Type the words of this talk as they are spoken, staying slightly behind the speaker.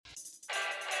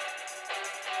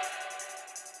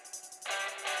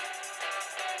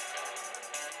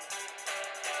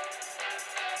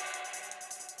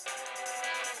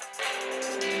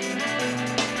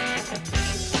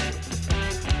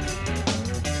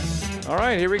All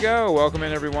right, here we go. Welcome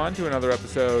in, everyone, to another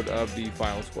episode of the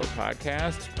Final Score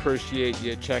podcast. Appreciate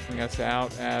you checking us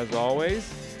out, as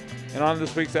always. And on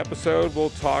this week's episode, we'll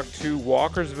talk to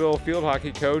Walkersville field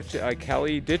hockey coach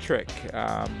Kelly Ditrick.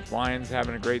 Lions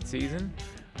having a great season,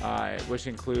 which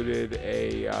included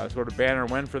a sort of banner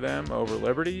win for them over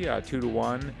Liberty,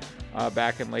 2-1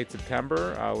 back in late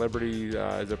September. Liberty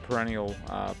is a perennial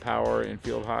power in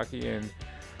field hockey, and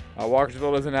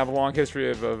Walkersville doesn't have a long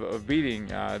history of beating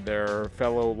their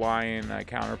fellow Lion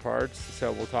counterparts.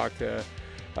 So we'll talk to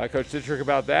Coach Ditrick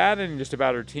about that and just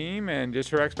about her team and just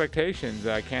her expectations.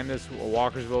 Can this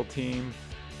Walkersville team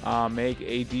make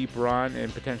a deep run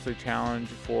and potentially challenge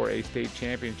for a state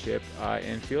championship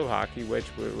in field hockey,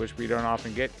 which we don't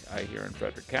often get here in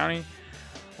Frederick County?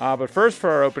 But first,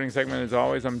 for our opening segment, as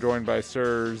always, I'm joined by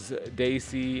Sirs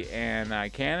Dacey and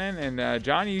Cannon. And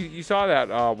John, you saw that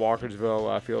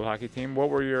Walkersville field hockey team.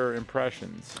 What were your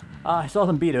impressions? I saw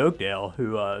them beat Oakdale,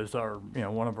 who is our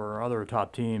one of our other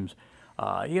top teams. You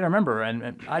got to remember,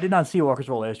 and I did not see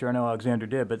Walkersville last year. I know Alexander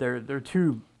did, but their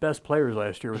two best players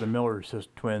last year were the Miller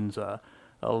twins,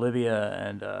 Olivia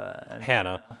and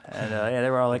Hannah. And they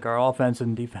were like our offensive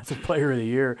and defensive player of the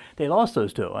year. They lost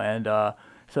those two, and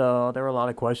so there were a lot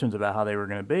of questions about how they were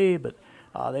going to be, but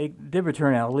they did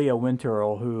return out Leah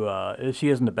Winterl, who she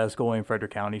isn't the best goalie in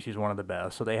Frederick County. She's one of the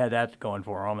best, so they had that going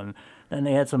for them. And then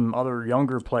they had some other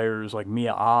younger players like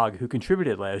Mia Ogg, who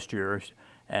contributed last year,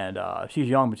 and she's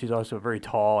young, but she's also very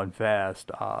tall and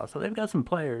fast. So they've got some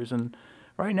players, and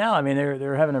right now, I mean,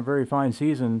 they're having a very fine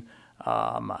season.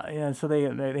 So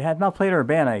they have not played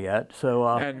Urbana yet. So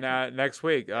and next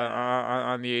week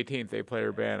on the 18th, they play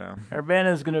Urbana.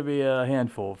 Urbana is going to be a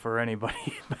handful for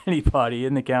anybody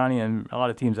in the county, and a lot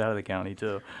of teams out of the county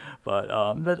too. But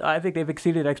I think they've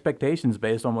exceeded expectations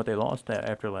based on what they lost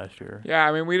after last year. Yeah,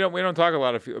 I mean we don't talk a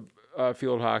lot of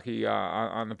field hockey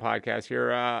on the podcast here.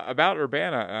 About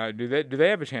Urbana, do they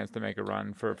have a chance to make a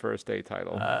run for a state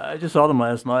title? I just saw them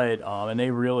last night, and they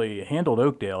really handled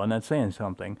Oakdale, and that's saying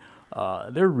something.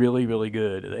 They're really, really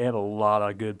good. They have a lot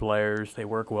of good players. They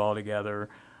work well together.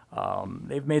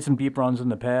 They've made some deep runs in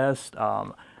the past.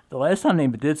 The last time they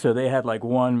did so, they had like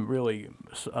one really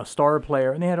a star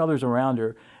player, and they had others around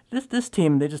her. This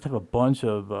team, they just have a bunch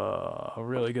of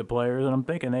really good players, and I'm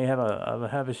thinking they have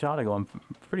a shot at going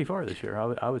pretty far this year.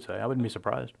 I would say I wouldn't be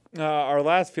surprised. Our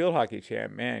last field hockey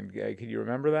champ, man, can you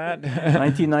remember that?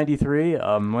 1993,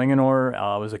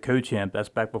 Linganore was a co-champ. That's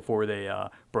back before they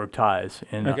broke ties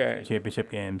in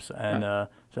championship games, and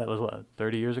so that was what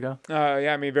 30 years ago.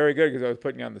 Yeah, I mean, very good because I was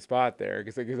putting you on the spot there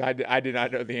because I did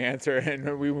not know the answer,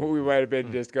 and we might have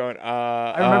been just going.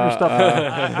 I remember stuff.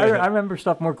 I remember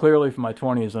stuff more clearly from my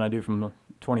 20s than I do from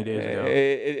 20 days ago.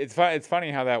 It's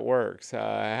funny how that works.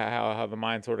 How the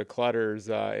mind sort of clutters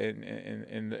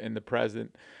in the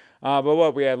present. But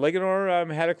what we had,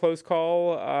 Linganore had a close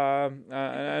call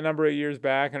a number of years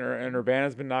back, and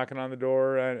Urbana's been knocking on the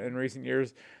door in recent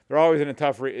years. They're always in a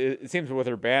tough. It seems with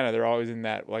Urbana, they're always in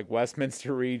that like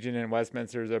Westminster region, and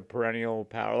Westminster's a perennial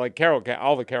power. Like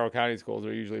all the Carroll County schools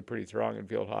are usually pretty strong in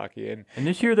field hockey, and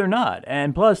this year they're not.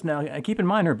 And plus, now keep in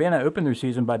mind, Urbana opened their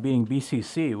season by beating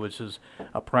BCC, which is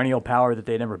a perennial power that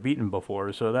they'd never beaten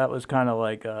before. So that was kind of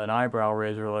like an eyebrow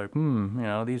raiser. Like,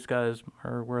 these guys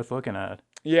are worth looking at.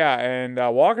 Yeah, and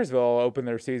Walkersville opened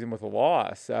their season with a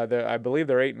loss. I believe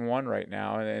they're 8-1 right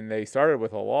now, and they started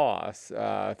with a loss,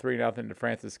 3-0 to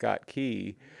Francis Scott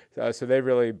Key. So they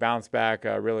really bounced back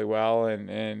really well, and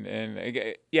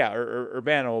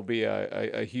Urbana will be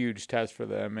a huge test for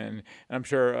them, and I'm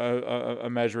sure a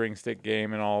measuring stick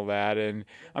game and all that, and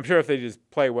I'm sure if they just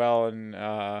play well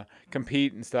and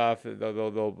compete and stuff,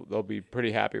 they'll be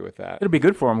pretty happy with that. It'll be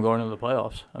good for them going into the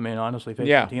playoffs. I mean, honestly,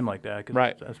 facing a team like that,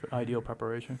 because that's ideal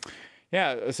preparation.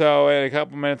 Yeah, so in a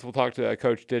couple minutes we'll talk to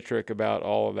Coach Ditrick about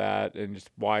all of that and just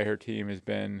why her team has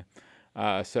been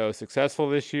so successful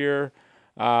this year.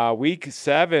 Week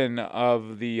 7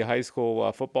 of the high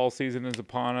school football season is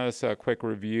upon us. A quick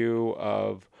review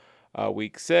of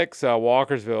Week 6.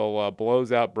 Walkersville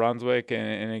blows out Brunswick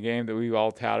in a game that we've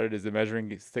all touted as a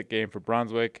measuring stick game for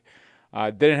Brunswick.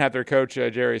 Didn't have their coach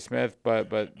Jerry Smith,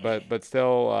 but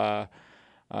still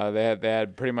they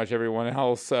had pretty much everyone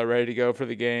else ready to go for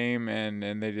the game,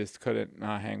 and they just couldn't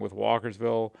hang with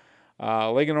Walkersville.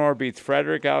 Linganore beats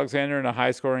Frederick Alexander in a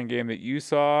high-scoring game that you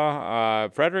saw.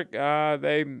 Frederick,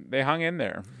 they hung in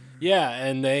there. Yeah,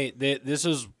 and this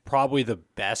is probably the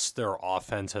best their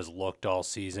offense has looked all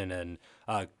season. And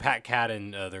Pat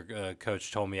Cadden, their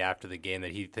coach, told me after the game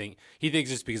that he thinks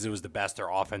it's because it was the best their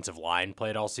offensive line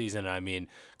played all season. I mean,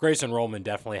 Grayson Rollman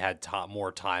definitely had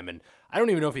more time, and I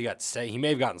don't even know if he got he may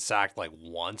have gotten sacked like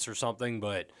once or something,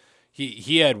 but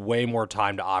he had way more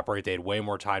time to operate. They had way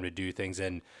more time to do things.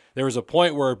 And there was a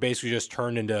point where it basically just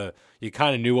turned into, you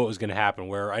kind of knew what was going to happen,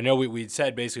 where I know we'd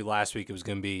said basically last week it was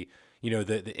going to be,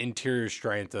 the interior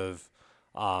strength of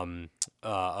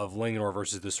Linganore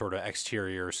versus the sort of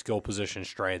exterior skill position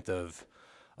strength of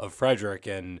Frederick.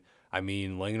 And I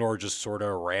mean, Linganore just sort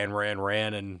of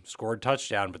ran and scored a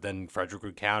touchdown, but then Frederick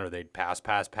would counter. They'd pass.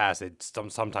 They'd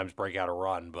sometimes break out a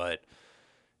run, but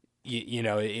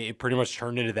it pretty much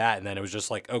turned into that. And then it was just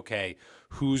like, okay,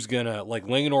 who's gonna, like,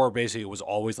 Linganore basically was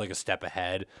always like a step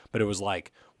ahead, but it was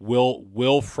like,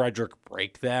 will Frederick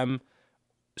break them /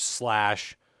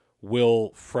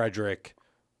 will Frederick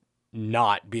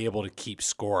not be able to keep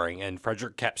scoring? And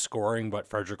Frederick kept scoring, but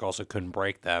Frederick also couldn't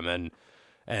break them.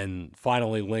 And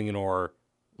finally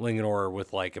Linganore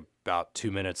with like about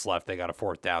 2 minutes left, they got a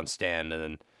 4th down stand and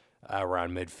then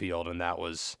around midfield, and that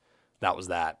was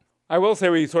that. I will say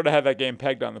we sort of had that game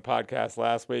pegged on the podcast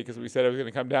last week because we said it was going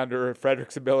to come down to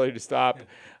Frederick's ability to stop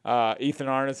Ethan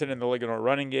Arneson in the Linganore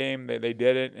running game. They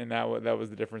did it, and that was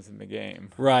the difference in the game.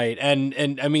 Right,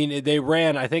 and I mean, they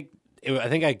ran, I think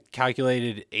I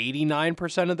calculated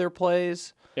 89% of their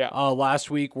plays. Yeah. Last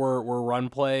week were run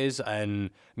plays, and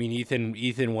I mean,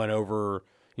 Ethan went over.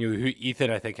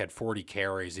 Ethan I think had 40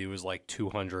 carries. He was like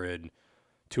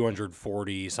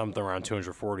 240, something around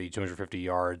 240, 250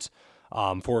 yards.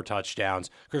 4 touchdowns.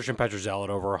 Christian Petruzzello at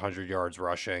over 100 yards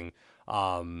rushing.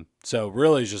 So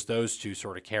really just those two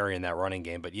sort of carrying that running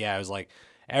game. But yeah, it was like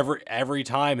every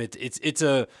time it's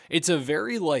a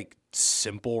very like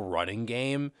simple running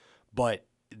game, but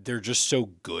they're just so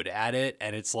good at it.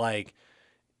 And it's like,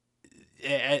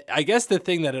 I guess the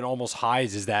thing that it almost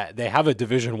hides is that they have a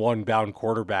Division I bound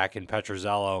quarterback in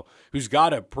Petruzzello who's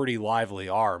got a pretty lively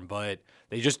arm, but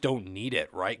they just don't need it,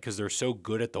 right? Because they're so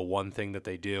good at the one thing that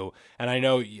they do. And I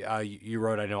know you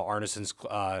wrote, I know Arneson's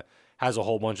has a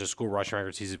whole bunch of school rushing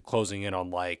records. He's closing in on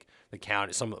like a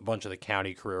bunch of the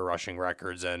county career rushing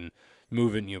records and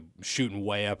shooting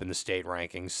way up in the state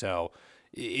rankings. So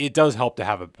it does help to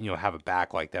have a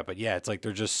back like that. But yeah, it's like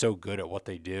they're just so good at what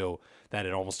they do that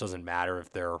it almost doesn't matter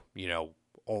if they're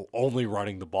only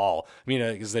running the ball. I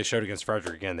mean, because they showed against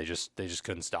Frederick again, they just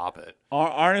couldn't stop it.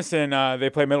 Arneson, they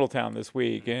play Middletown this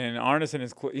week, and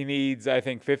Arneson he needs, I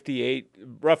think, 58,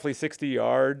 roughly 60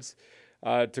 yards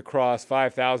to cross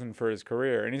 5,000 for his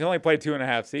career, and he's only played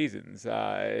 2.5 seasons.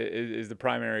 Is the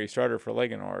primary starter for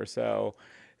Linganore, so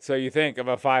you think of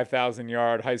a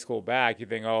 5,000-yard high school back, you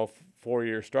think,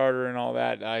 4-year starter and all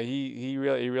that. He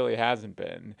really hasn't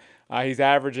been. He's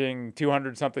averaging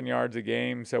 200-something yards a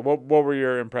game. So what were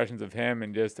your impressions of him?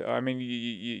 And just, I mean,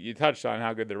 you touched on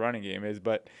how good the running game is,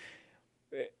 but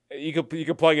you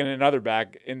could plug in another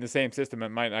back in the same system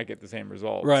and might not get the same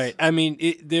results. Right. I mean,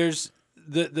 there's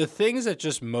the things that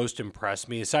just most impress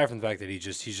me, aside from the fact that he's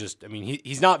just I mean,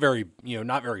 he's not very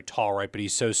not very tall, right? But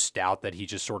he's so stout that he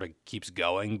just sort of keeps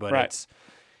going. But right.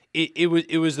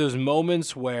 It was those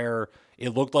moments where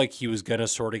it looked like he was going to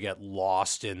sort of get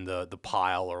lost in the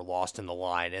pile or lost in the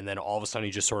line. And then all of a sudden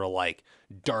he just sort of like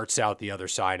darts out the other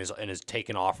side and is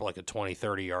taken off for like a 20,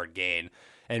 30-yard gain.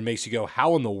 And it makes you go,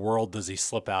 how in the world does he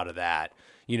slip out of that?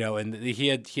 And he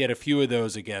had a few of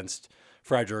those against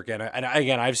Frederick. And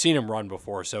again, I've seen him run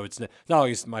before, so it's not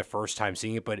always my first time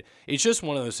seeing it, but it's just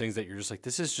one of those things that you're just like,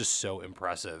 this is just so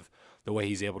impressive, the way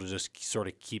he's able to just sort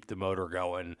of keep the motor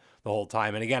going the whole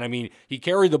time. And again, I mean, he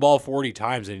carried the ball 40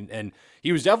 times and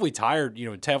he was definitely tired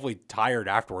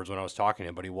afterwards when I was talking to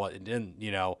him, but it didn't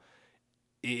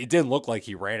look like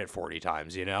he ran it 40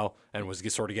 times, and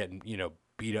was sort of getting,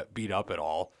 beat up at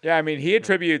all. Yeah, I mean, he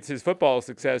attributes his football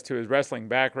success to his wrestling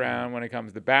background when it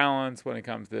comes to balance, when it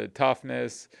comes to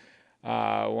toughness,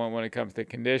 when it comes to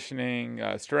conditioning,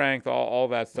 strength, all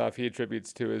that stuff he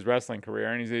attributes to his wrestling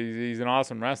career. And he's an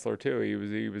awesome wrestler too.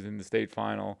 He was in the state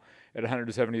final at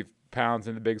 170 pounds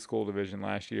in the big school division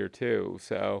last year too.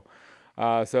 So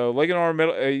Linganore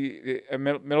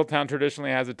Middletown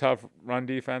traditionally has a tough run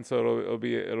defense, so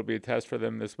it'll be a test for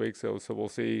them this week. So we'll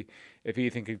see if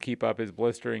Ethan can keep up his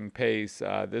blistering pace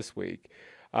this week.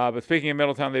 But speaking of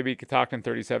Middletown, they beat Catoctin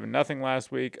 37-0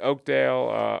 last week.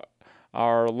 Oakdale,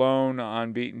 our lone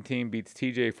unbeaten team, beats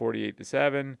TJ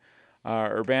 48-7.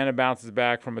 Urbana bounces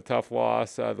back from a tough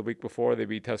loss the week before. They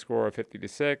beat Tuscarora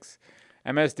 50-6.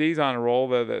 MSD's on a roll.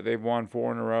 They've won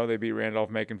 4 in a row. They beat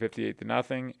Randolph-Macon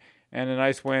 58-0. And a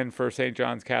nice win for St.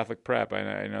 John's Catholic Prep.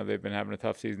 I know they've been having a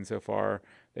tough season so far.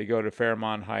 They go to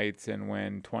Fairmont Heights and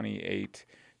win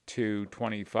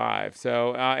 28-25.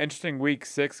 So interesting week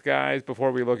 6, guys.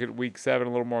 Before we look at week 7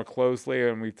 a little more closely,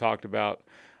 and we've talked about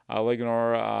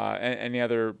Linganore, any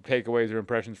other takeaways or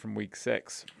impressions from week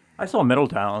 6? I saw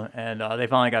Middletown, and they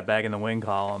finally got back in the win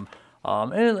column.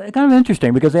 And it's kind of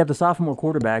interesting because they have the sophomore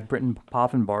quarterback, Britton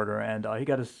Poffenbarger, and he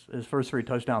got his first 3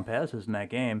 touchdown passes in that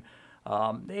game.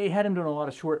 They had him doing a lot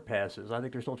of short passes. I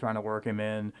think they're still trying to work him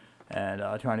in and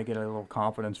trying to get a little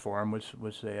confidence for him,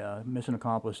 which they mission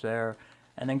accomplished there.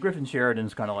 And then Griffin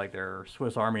Sheridan's kind of like their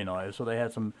Swiss Army knife. So they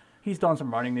had some. He's done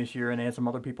some running this year, and they had some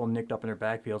other people nicked up in their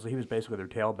backfield. So he was basically their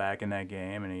tailback in that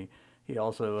game, and he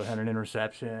also had an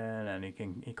interception, and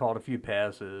he called a few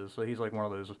passes. So he's like one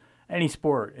of those. Any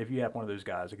sport, if you have one of those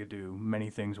guys that could do many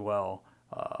things well,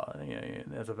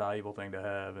 that's a valuable thing to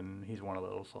have, and he's one of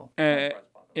those. So.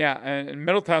 Yeah, and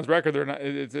Middletown's record,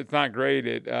 it's not great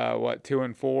at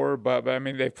 2-4, but I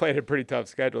mean they've played a pretty tough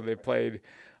schedule. They've played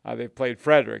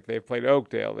Frederick, they've played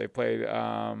Oakdale, they've played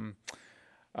Urbana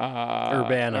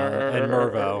and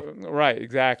Mervo. Right,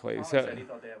 exactly. Colin said he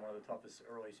thought they had one of the toughest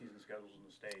early season schedules in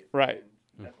the state. Right.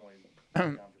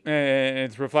 Definitely.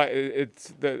 And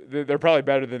they're probably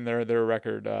better than their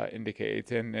record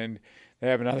indicates, and they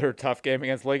have another tough game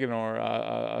against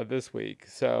Linganore this week.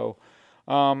 So.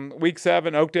 Week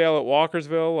 7, Oakdale at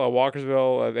Walkersville.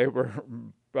 Walkersville, they were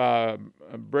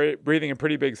breathing a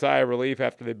pretty big sigh of relief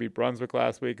after they beat Brunswick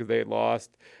last week because they had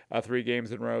lost 3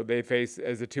 games in a row. They faced,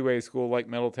 as a 2A school like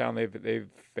Middletown, they've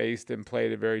faced and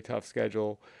played a very tough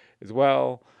schedule as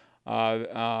well.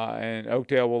 And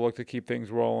Oakdale will look to keep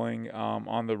things rolling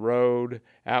on the road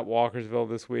at Walkersville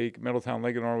this week. Middletown,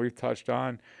 Linganore, we've touched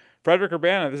on. Frederick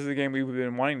Urbana, this is a game we've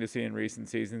been wanting to see in recent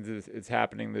seasons. It's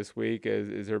happening this week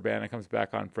as Urbana comes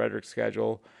back on Frederick's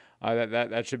schedule.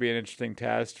 That should be an interesting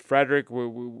test. Frederick,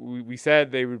 we said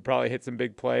they would probably hit some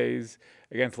big plays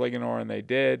against Linganore, and they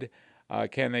did.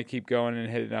 Can they keep going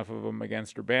and hit enough of them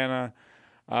against Urbana?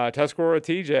 Tuscarora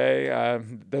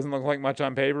TJ doesn't look like much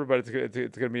on paper, but it's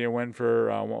going to be a win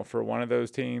for one of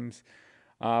those teams.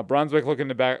 Brunswick looking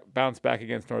to bounce back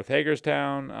against North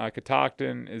Hagerstown.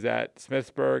 Catoctin is at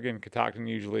Smithsburg, and Catoctin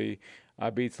usually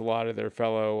beats a lot of their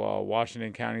fellow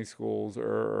Washington County schools,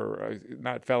 or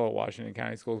not fellow Washington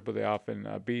County schools, but they often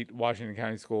beat Washington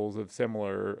County schools of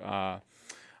similar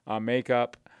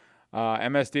makeup.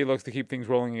 MSD looks to keep things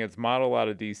rolling against Model out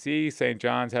of D.C. St.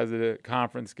 John's has a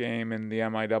conference game in the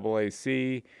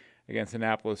MIAAC against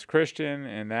Annapolis Christian,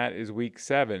 and that is week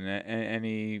 7.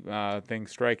 Any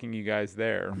things striking you guys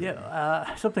there?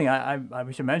 Yeah, something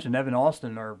I should mention. Evan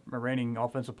Austin, our reigning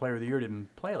offensive player of the year,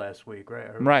 didn't play last week,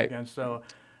 right? Right. So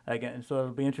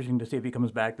it'll be interesting to see if he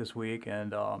comes back this week.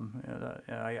 And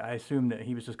I assume that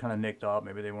he was just kind of nicked up.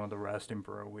 Maybe they wanted to rest him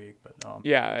for a week. But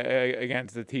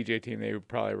against the TJ team, they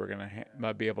probably were going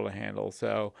to be able to handle.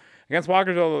 So against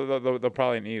Walkersville, they'll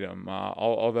probably need him.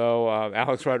 Although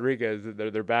Alex Rodriguez,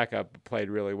 their backup, played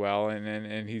really well,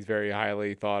 and he's very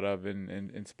highly thought of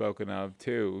and spoken of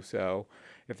too. So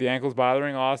if the ankle's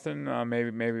bothering Austin,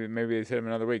 maybe they hit him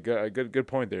another week. Good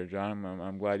point there, John.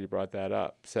 I'm glad you brought that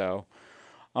up. So.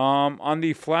 On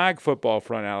the flag football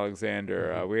front,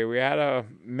 Alexander, we had a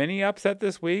mini upset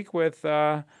this week with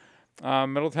Middletown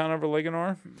over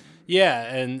Linganore.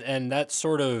 Yeah, and that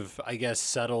sort of, I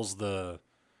guess, but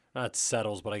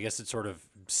I guess it sort of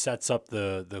sets up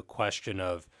the question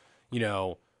of,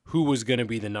 who was going to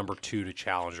be the number 2 to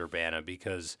challenge Urbana,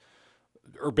 because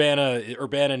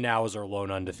Urbana now is our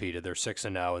lone undefeated. They're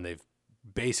 6-0, and they've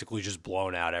basically just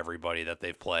blown out everybody that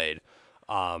they've played.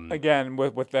 Again,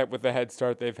 with the head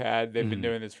start they've had, they've been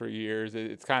doing this for years.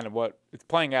 It's kind of it's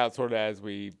playing out sort of as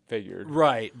we figured.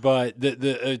 Right, but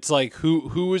it's like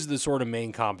who is the sort of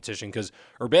main competition? Because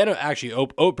Urbana actually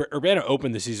Urbana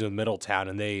opened the season with Middletown,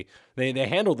 and they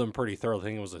handled them pretty thoroughly. I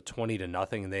think it was a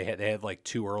 20-0, and they had like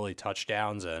 2 early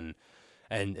touchdowns, and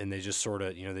they just sort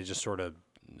of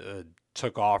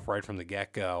took off right from the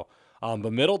get go.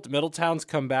 But Middletown's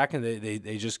come back, and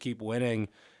they just keep winning.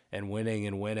 And winning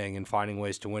and finding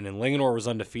ways to win. And Linganore was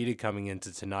undefeated coming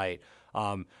into tonight.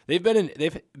 They've been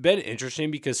interesting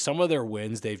because some of their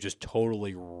wins they've just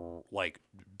totally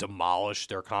demolished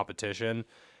their competition.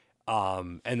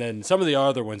 And then some of the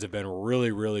other ones have been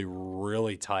really, really,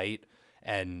 really tight.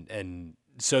 And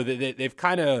so they've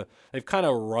kind of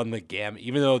run the gamut.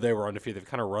 Even though they were undefeated, they've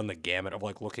kind of run the gamut of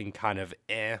looking kind of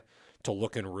to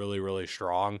looking really, really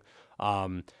strong.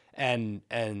 And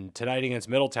tonight against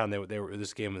Middletown,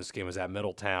 this game was at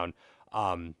Middletown.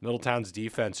 Middletown's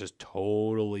defense just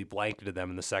totally blanketed them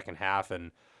in the second half,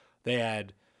 and they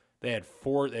had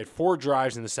 4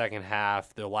 drives in the second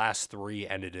half. Their last 3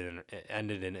 ended in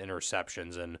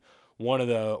interceptions, and one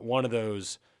of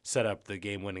those set up the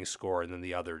game-winning score, and then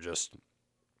the other just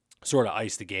sort of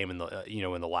iced the game in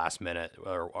the last minute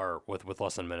or with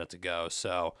less than a minute to go.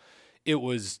 So it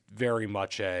was very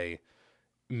much a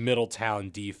Middletown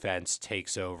defense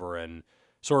takes over and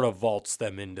sort of vaults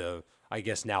them into, I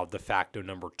guess now de facto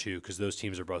number 2, because those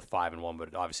teams are both 5-1,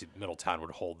 but obviously Middletown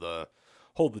would hold the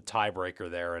tiebreaker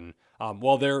there. And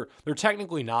well, they're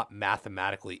technically not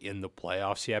mathematically in the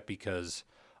playoffs yet because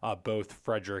both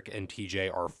Frederick and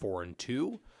TJ are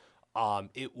 4-2.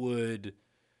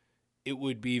 It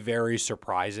would be very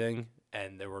surprising,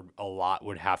 and a lot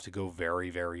would have to go very,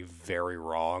 very, very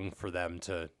wrong for them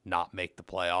to not make the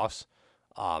playoffs.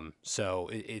 So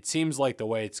it seems like the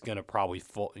way it's going to probably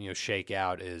shake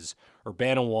out is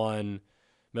Urbana 1,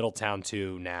 Middletown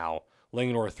 2 now,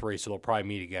 Linganore 3, so they'll probably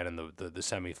meet again in the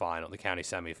semifinal, the county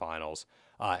semifinals,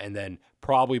 and then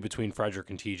probably between Frederick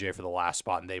and TJ for the last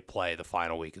spot, and they play the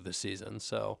final week of the season.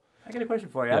 So I got a question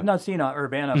for you. Yeah. I've not seen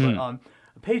Urbana, but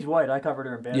Paige White, I covered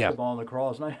her in basketball and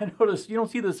lacrosse, and I noticed you don't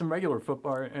see this in regular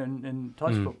football in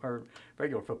touch or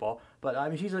regular football. But I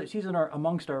mean, she's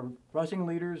amongst our rushing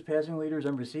leaders, passing leaders,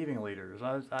 and receiving leaders.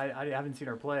 I haven't seen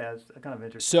her play. That's kind of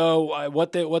interesting. So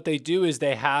what they do is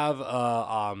they have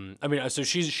so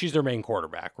she's their main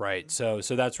quarterback, right? So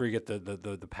that's where you get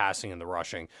the passing and the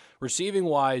rushing. Receiving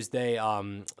wise, they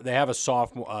have a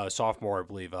sophomore, I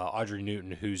believe, Audrey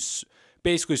Newton, who's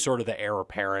basically sort of the heir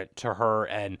apparent to her,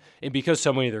 and because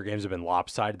so many of their games have been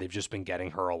lopsided, they've just been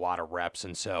getting her a lot of reps,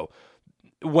 and so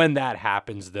when that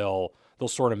happens, they'll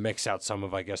sort of mix out some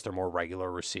of, I guess, their more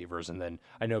regular receivers, and then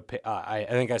I know I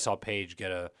think I saw Paige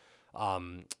get a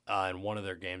in one of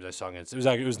their games I saw against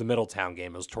it was the Middletown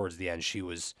game. It was towards the end. She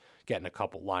was getting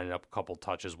lining up a couple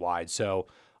touches wide, so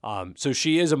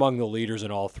she is among the leaders in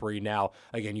all three. Now,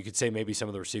 again, you could say maybe some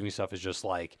of the receiving stuff is just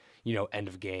like end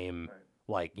of game. Right.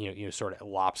 Like, sort of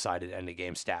lopsided end of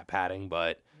game stat padding,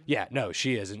 but yeah, no,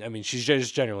 she isn't. I mean, she's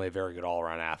just generally a very good all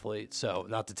around athlete. So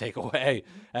not to take away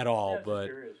at all, but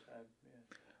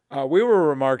we were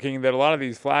remarking that a lot of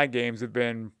these flag games have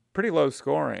been pretty low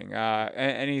scoring.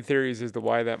 Any theories as to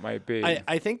why that might be?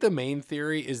 I think the main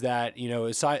theory is that,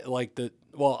 aside like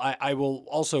I will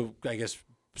also, I guess,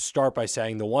 start by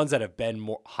saying the ones that have been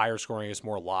more higher scoring, I guess,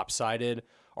 more lopsided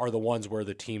are the ones where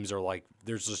the teams are like,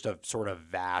 there's just a sort of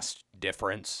vast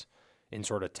difference in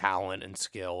sort of talent and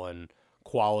skill and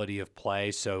quality of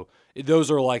play. So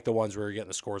those are like the ones where you're getting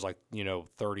the scores like,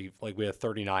 30, like we had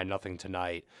 39-0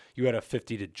 tonight. You had a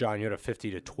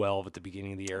 50-12 at the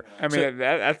beginning of the year. I mean,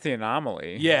 that's the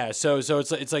anomaly. Yeah. So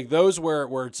it's like those where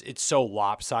it's so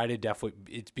lopsided. Definitely,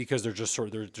 it's because they're just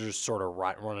sort of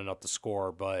running up the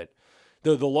score, but.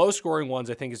 The low scoring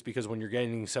ones, I think, is because when you're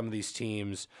getting some of these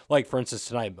teams, like for instance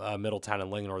tonight, Middletown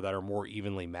and Linganore, that are more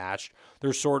evenly matched,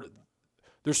 they're sort of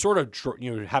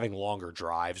having longer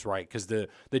drives, right? Because the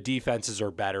defenses are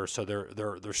better, so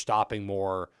they're stopping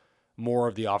more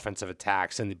of the offensive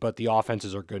attacks, but the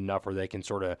offenses are good enough where they can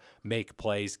sort of make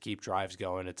plays, keep drives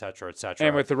going, et cetera, et cetera.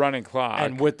 And with the running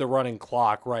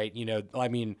clock, right? I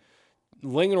mean,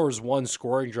 Linganore's one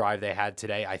scoring drive they had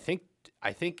today, I think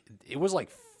it was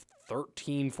like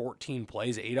 13, 14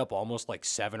 plays, ate up almost like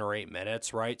 7 or 8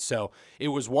 minutes, right? So it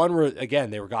was one where,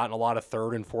 again, they were gotten a lot of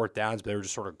third and fourth downs, but they were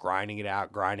just sort of grinding it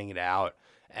out,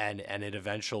 and it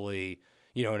eventually,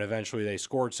 eventually they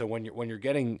scored. So when you're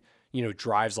getting,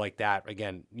 drives like that,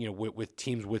 again, with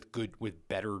teams with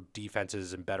better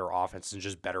defenses and better offenses and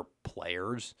just better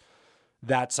players,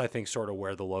 that's, I think, sort of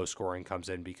where the low scoring comes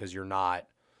in, because you're not.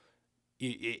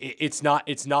 It's not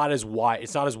as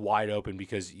wide open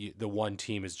because the one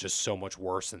team is just so much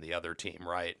worse than the other team,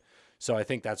 right? So I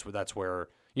think that's where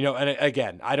and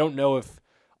again, I don't know if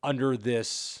under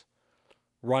this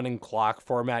running clock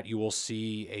format you will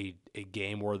see a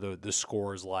game where the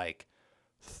score is like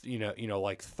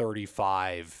like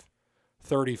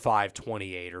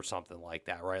 35-28 or something like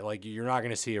that, right? Like you're not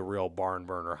going to see a real barn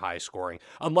burner high scoring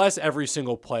unless every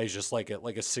single play is just like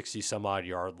a 60 some odd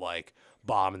yard like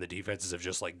bomb and the defenses have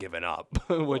just like given up,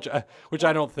 which I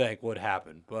don't think would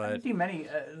happen. But I didn't see many.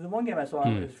 The one game I saw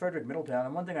was Frederick Middletown,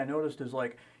 and one thing I noticed is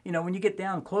like when you get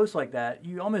down close like that,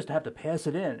 you almost have to pass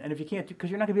it in, and if you can't, because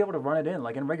you're not gonna be able to run it in.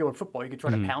 Like in regular football, you could try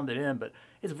to pound it in, but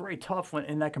it's very tough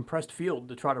in that compressed field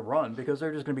to try to run because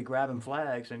they're just gonna be grabbing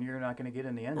flags, and you're not gonna get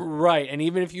in the end. Right, and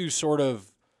even if you sort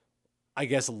of, I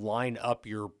guess, line up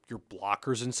your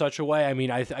blockers in such a way. I mean,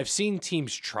 I've seen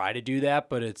teams try to do that,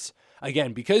 but it's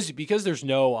again because there's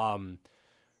no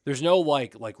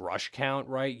like rush count,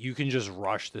 right? You can just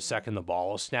rush the second the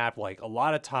ball is snapped. Like a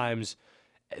lot of times,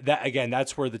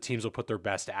 that's where the teams will put their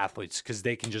best athletes because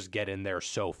they can just get in there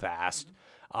so fast.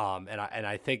 And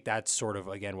I think that's sort of,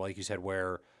 again, like you said,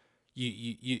 where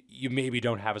you maybe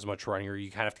don't have as much running, or you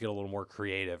kind of have to get a little more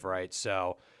creative, right?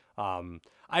 So.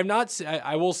 I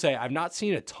will say I've not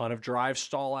seen a ton of drives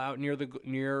stall out near the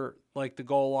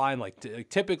goal line. Like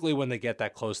typically when they get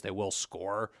that close, they will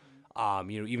score.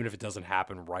 Even if it doesn't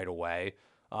happen right away.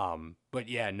 But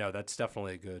yeah, no, that's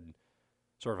definitely a good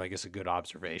sort of, I guess, a good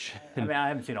observation. I mean, I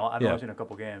haven't seen all. I've Yeah. only seen a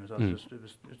couple games. So it was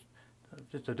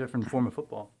just a different form of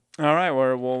football. All right,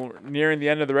 we're nearing the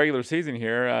end of the regular season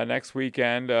here. Next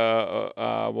weekend,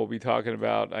 we'll be talking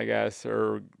about, I guess,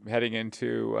 or heading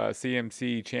into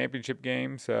CMC championship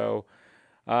game. So,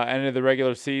 end of the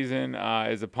regular season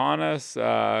is upon us.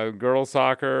 Girls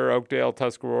soccer, Oakdale,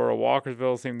 Tuscarora,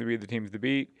 Walkersville seem to be the teams to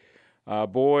beat.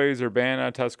 Boys,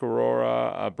 Urbana,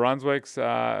 Tuscarora, Brunswick's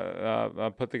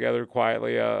put together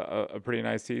quietly a pretty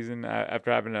nice season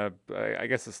after having I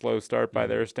guess, a slow start by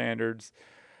their standards.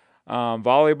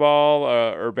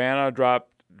 Volleyball, Urbana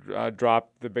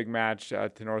dropped the big match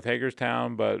to North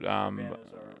Hagerstown, but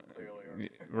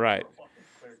right.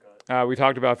 We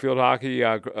talked about field hockey,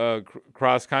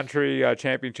 cross country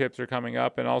championships are coming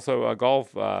up, and also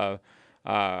golf. I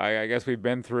guess we've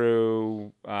been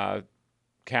through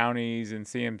counties and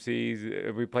CMCs.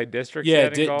 Have we played districts? Yeah,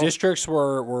 yet in golf? districts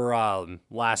were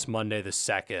last Monday the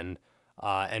 2nd,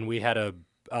 and we had a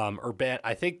Urbana.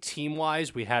 I think team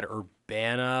wise we had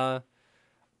Urbana,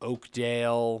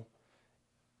 Oakdale,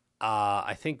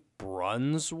 I think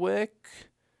Brunswick,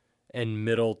 and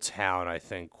Middletown, I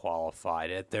think,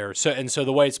 qualified at there. So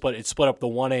the way it's split up. The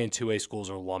 1A and 2A schools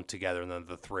are lumped together, and then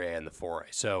the 3A and the 4A.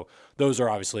 So those are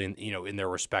obviously in their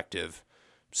respective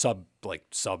sub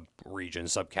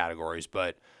regions, subcategories.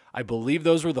 But I believe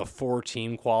those were the 4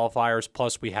 team qualifiers.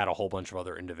 Plus, we had a whole bunch of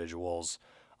other individuals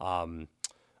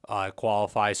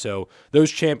qualify. So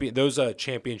those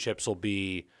championships will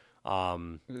be.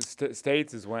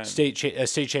 States is when state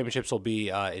championships will be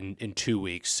in 2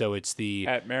 weeks. So it's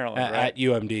at Maryland, right? At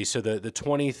UMD. So the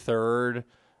 23rd.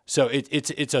 So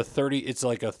it's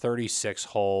like a 36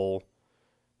 hole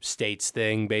states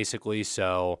thing basically.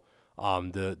 So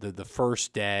the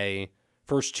first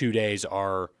 2 days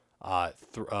are the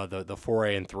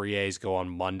 4A and 3As go on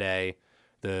Monday.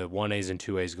 The 1As and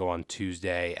 2As go on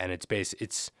Tuesday, and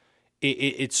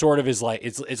it sort of is like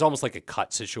it's almost like a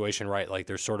cut situation, right? Like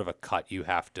there's sort of a cut you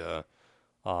have to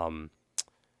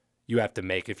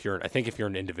make if you're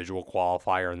an individual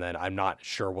qualifier, and then I'm not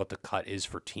sure what the cut is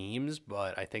for teams,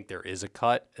 but I think there is a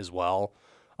cut as well.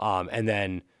 And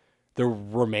then the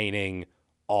remaining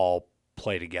all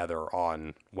play together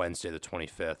on Wednesday the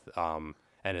 25th.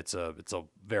 And it's a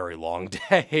very long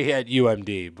day at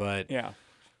UMD, but yeah.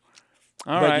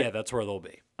 Yeah, that's where they'll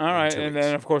be. All right, and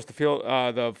then of course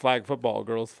the flag football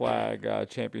girls flag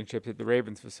championships at the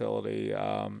Ravens facility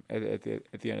at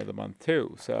the end of the month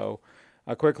too. So,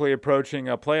 quickly approaching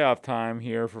a playoff time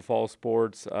here for fall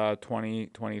sports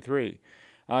 2023.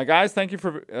 Guys, thank you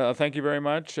very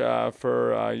much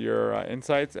for your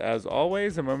insights as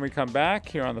always. And when we come back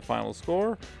here on the Final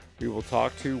Score, we will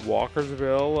talk to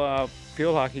Walkersville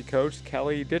field hockey coach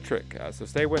Kelly Ditrick. So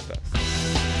stay with us.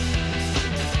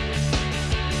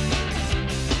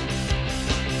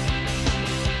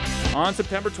 On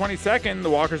September 22nd, the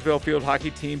Walkersville field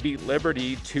hockey team beat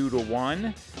Liberty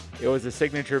 2-1. It was a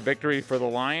signature victory for the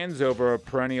Lions over a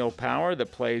perennial power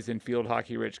that plays in field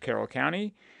hockey-rich Carroll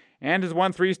County and has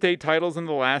won 3 state titles in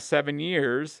the last 7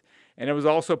 years. And it was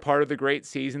also part of the great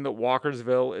season that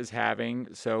Walkersville is having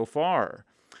so far.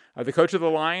 The coach of the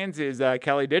Lions is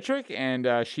Kelly Ditrick,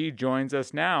 and she joins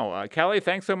us now. Kelly,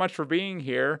 thanks so much for being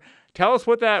here. Tell us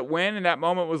what that win and that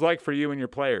moment was like for you and your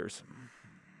players.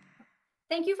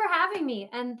 Thank you for having me.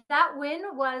 And that win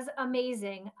was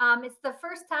amazing. It's the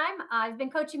first time I've been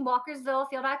coaching Walkersville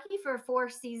field hockey for 4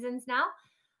 seasons now.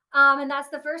 And that's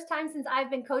the first time since I've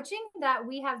been coaching that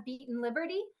we have beaten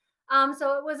Liberty.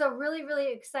 So it was a really,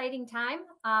 really exciting time.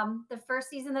 The first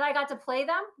season that I got to play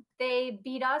them, they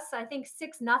beat us, I think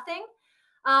 6-0.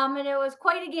 And it was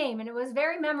quite a game, and it was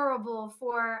very memorable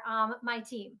for my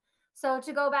team. So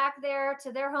to go back there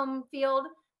to their home field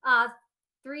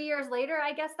 3 years later,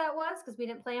 I guess that was, because we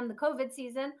didn't play them the COVID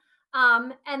season.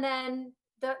 And then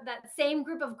that same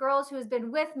group of girls who has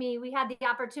been with me, we had the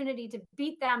opportunity to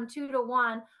beat them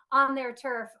 2-1 on their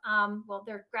turf,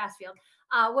 their grass field,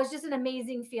 was just an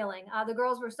amazing feeling. The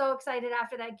girls were so excited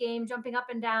after that game, jumping up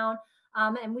and down,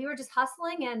 and we were just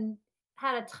hustling and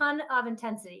had a ton of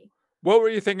intensity. What were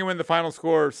you thinking when the final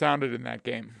score sounded in that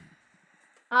game?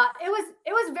 It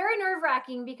was very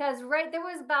nerve-wracking because there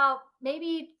was about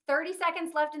maybe 30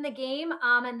 seconds left in the game,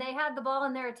 and they had the ball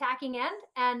in their attacking end,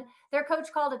 and their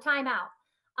coach called a timeout.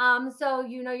 So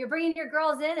you're bringing your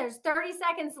girls in. There's 30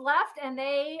 seconds left, and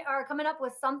they are coming up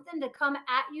with something to come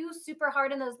at you super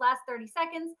hard in those last 30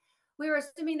 seconds. We were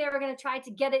assuming they were going to try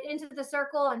to get it into the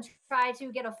circle and try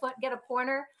to get a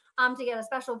corner, to get a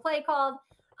special play called.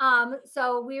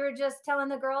 So we were just telling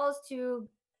the girls to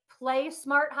play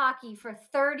smart hockey for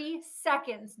 30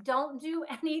 seconds. Don't do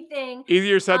anything.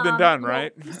 Easier said than done,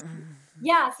 right?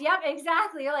 Yes, yep,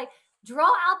 exactly. You're like, draw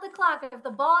out the clock. If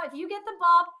you get the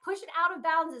ball, push it out of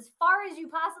bounds as far as you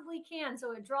possibly can,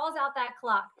 so it draws out that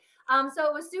clock. So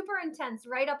it was super intense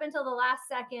right up until the last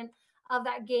second of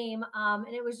that game,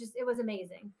 and it was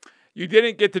amazing. You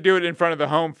didn't get to do it in front of the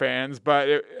home fans, but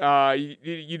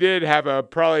you did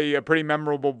have probably a pretty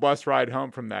memorable bus ride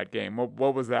home from that game.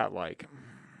 What was that like?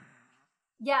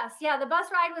 Yes, yeah, the bus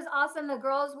ride was awesome. The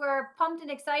girls were pumped and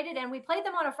excited, and we played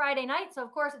them on a Friday night, so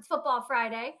of course it's football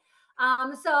Friday.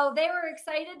 So they were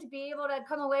excited to be able to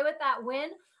come away with that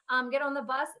win, get on the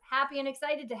bus, happy and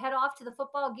excited to head off to the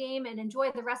football game and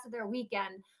enjoy the rest of their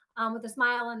weekend with a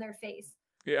smile on their face.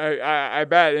 Yeah, I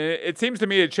bet. And it seems to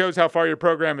me it shows how far your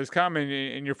program has come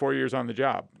in your 4 years on the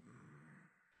job.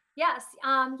 Yes.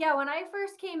 Yeah. When I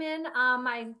first came in,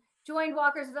 I joined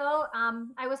Walkersville.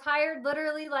 I was hired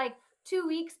literally like 2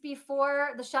 weeks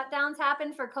before the shutdowns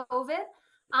happened for COVID.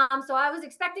 So I was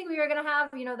expecting we were going to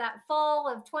have, that fall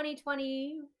of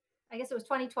 2020, I guess it was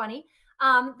 2020,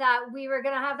 that we were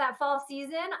going to have that fall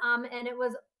season. And it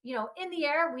was, in the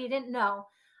air, we didn't know.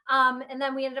 And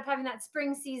then we ended up having that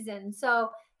spring season. So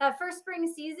that first spring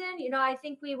season, I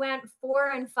think we went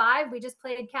 4-5. We just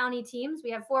played county teams.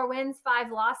 We have 4 wins,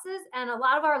 5 losses, and a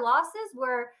lot of our losses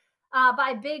were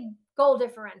by big goal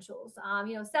differentials.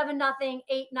 7-0,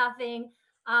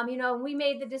 8-0. We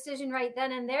made the decision right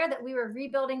then and there that we were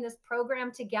rebuilding this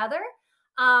program together.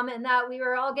 And that we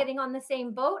were all getting on the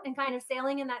same boat and kind of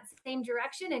sailing in that same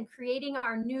direction and creating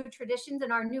our new traditions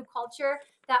and our new culture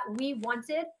that we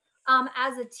wanted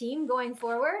as a team going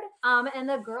forward. And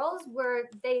the girls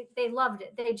they loved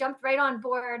it. They jumped right on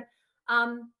board.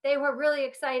 They were really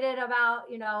excited about,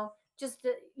 just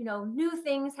the, new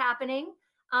things happening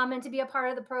and to be a part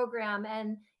of the program.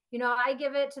 And, I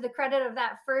give it to the credit of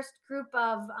that first group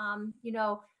of,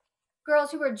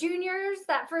 girls who were juniors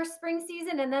that first spring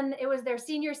season, and then it was their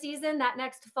senior season that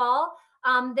next fall.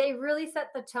 They really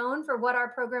set the tone for what our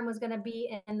program was going to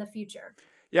be in the future.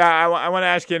 Yeah, I want to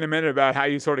ask you in a minute about how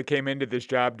you sort of came into this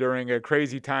job during a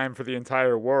crazy time for the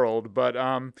entire world. But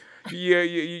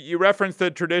you referenced the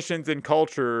traditions and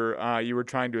culture you were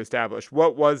trying to establish.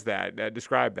 What was that?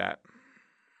 Describe that.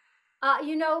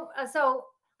 So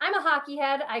I'm a hockey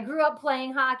head. I grew up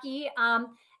playing hockey.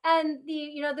 And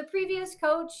the previous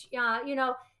coach,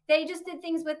 they just did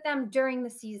things with them during the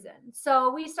season.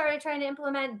 So we started trying to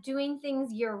implement doing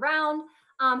things year round,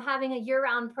 having a year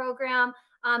round program,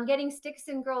 getting sticks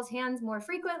in girls' hands more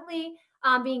frequently,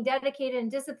 being dedicated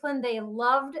and disciplined. They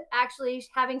loved actually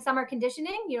having summer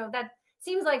conditioning. That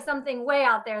seems like something way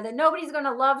out there that nobody's going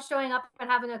to love showing up and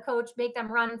having a coach make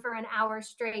them run for an hour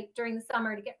straight during the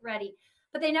summer to get ready.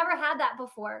 But they never had that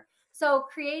before. So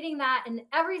creating that, and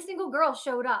every single girl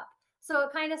showed up. So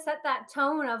it kind of set that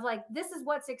tone of like, this is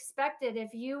what's expected.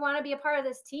 If you want to be a part of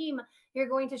this team, you're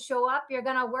going to show up, you're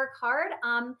going to work hard.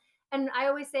 And I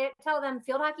always tell them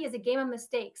field hockey is a game of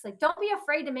mistakes. Like, don't be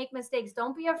afraid to make mistakes.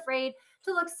 Don't be afraid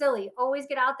to look silly. Always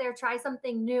get out there, try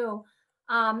something new.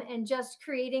 And just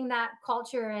creating that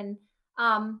culture. And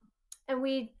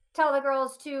we tell the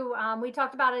girls too, we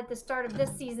talked about it at the start of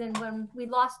this season when we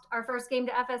lost our first game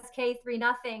to FSK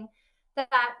 3-0,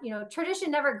 that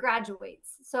tradition never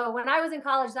graduates. So when I was in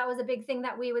college, that was a big thing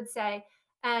that we would say.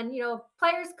 And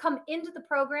players come into the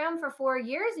program for 4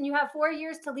 years, and you have 4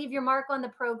 years to leave your mark on the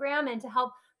program and to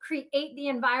help create the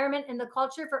environment and the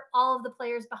culture for all of the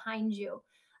players behind you.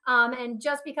 And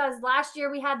just because last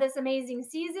year we had this amazing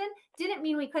season didn't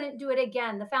mean we couldn't do it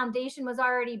again. The foundation was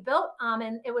already built,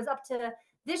 and it was up to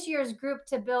this year's group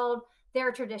to build their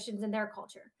traditions and their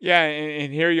culture. Yeah,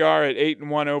 and here you are at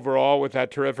 8-1 overall with that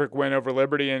terrific win over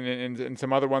Liberty and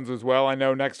some other ones as well. I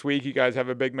know next week you guys have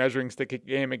a big measuring stick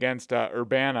game against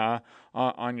Urbana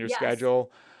on your schedule.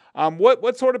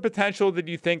 What sort of potential did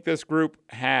you think this group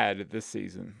had this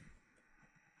season?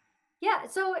 Yeah,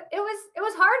 so it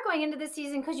was hard going into this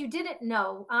season because you didn't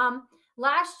know.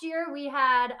 Last year we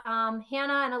had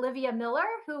Hannah and Olivia Miller,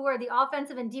 who were the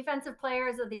offensive and defensive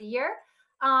players of the year.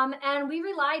 And we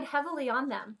relied heavily on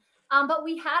them. But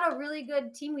we had a really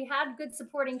good team. We had good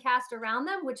supporting cast around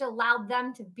them, which allowed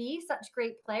them to be such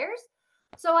great players.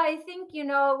 So I think, it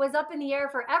was up in the air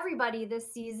for everybody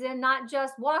this season, not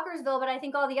just Walkersville, but I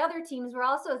think all the other teams were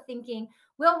also thinking,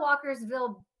 will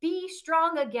Walkersville be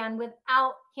strong again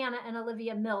without Hannah and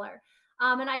Olivia Miller?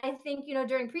 And I think,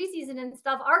 during preseason and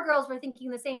stuff, our girls were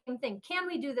thinking the same thing. Can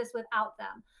we do this without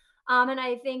them? And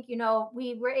I think,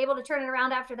 we were able to turn it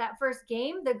around after that first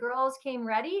game. The girls came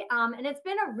ready. And it's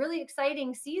been a really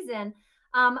exciting season.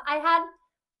 I had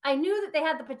I knew that they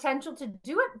had the potential to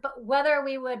do it, but whether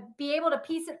we would be able to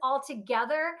piece it all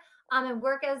together and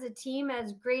work as a team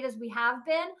as great as we have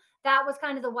been, that was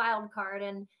kind of the wild card.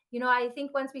 And, I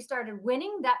think once we started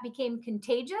winning, that became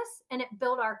contagious and it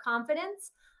built our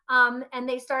confidence. And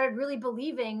they started really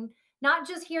believing, not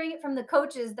just hearing it from the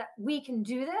coaches that we can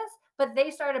do this, but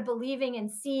they started believing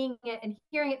and seeing it and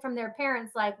hearing it from their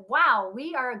parents like, wow,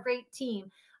 we are a great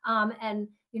team. And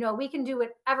we can do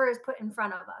whatever is put in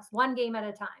front of us, one game at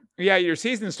a time. Yeah, your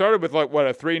season started with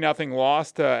a 3-0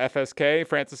 loss to FSK,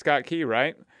 Francis Scott Key,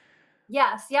 right?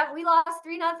 Yes, yeah, we lost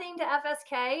 3-0 to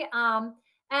FSK.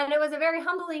 And it was a very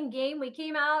humbling game. We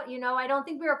came out, I don't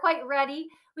think we were quite ready.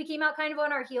 We came out kind of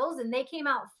on our heels, and they came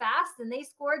out fast, and they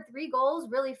scored 3 goals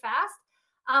really fast.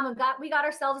 And we got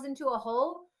ourselves into a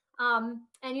hole. And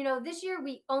this year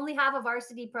we only have a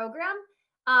varsity program.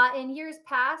 In years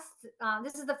past,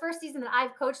 this is the first season that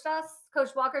I've coached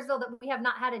Walkersville, that we have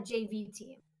not had a JV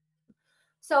team.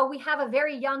 So we have a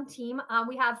very young team.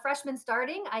 We have freshmen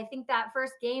starting. I think that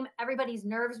first game, everybody's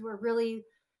nerves were really,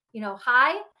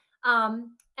 high.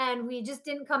 And we just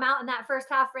didn't come out in that first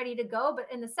half ready to go. But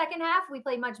in the second half, we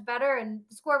played much better, and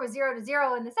the score was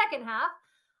 0-0 in the second half.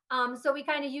 So we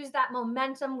kind of used that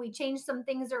momentum. We changed some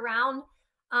things around,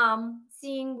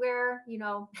 seeing where,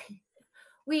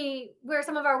 where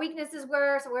some of our weaknesses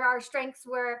were, so where our strengths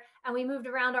were, and we moved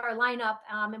around our lineup.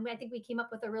 And I think we came up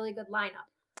with a really good lineup.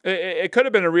 It could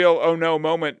have been a real oh no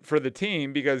moment for the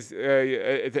team, because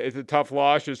it's a tough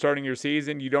loss. You're starting your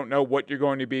season. You don't know what you're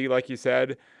going to be, like you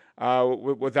said,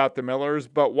 without the Millers.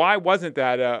 But why wasn't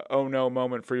that a oh no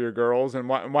moment for your girls, and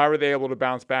why were they able to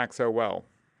bounce back so well?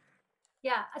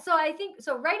 Yeah, so I think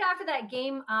right after that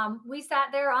game, we sat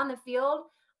there on the field,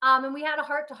 and we had a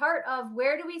heart-to-heart of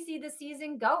where do we see the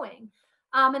season going.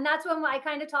 And that's when I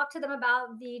kind of talked to them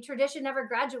about the tradition never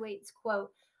graduates quote.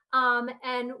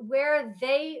 And where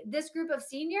this group of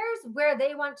seniors, where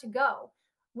they want to go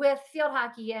with field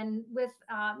hockey and with,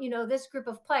 this group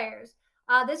of players.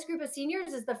 This group of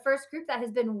seniors is the first group that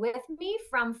has been with me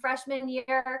from freshman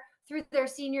year through their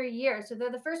senior year. So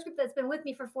they're the first group that's been with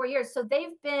me for 4 years. So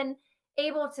they've been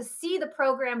able to see the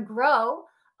program grow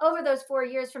over those 4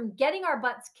 years, from getting our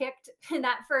butts kicked in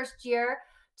that first year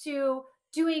to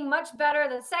doing much better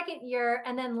the second year,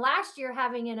 and then last year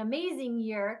having an amazing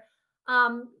year.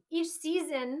 Each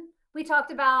season we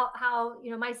talked about how,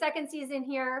 my second season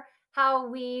here,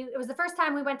 it was the first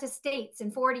time we went to states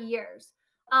in 40 years.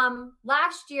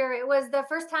 Last year, it was the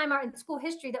first time in school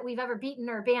history that we've ever beaten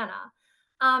Urbana.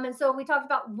 And so we talked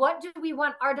about, what do we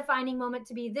want our defining moment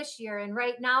to be this year? And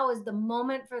right now is the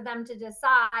moment for them to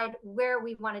decide where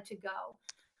we wanted to go.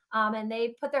 And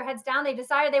they put their heads down. They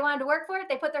decided they wanted to work for it.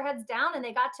 They put their heads down and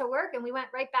they got to work, and we went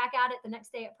right back at it the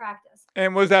next day at practice.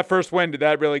 And was that first win, did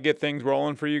that really get things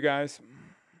rolling for you guys?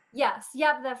 Yes.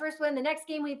 Yep. The first win. The next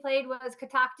game we played was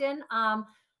Catoctin.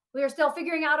 We were still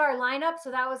figuring out our lineup,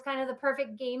 so that was kind of the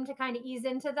perfect game to kind of ease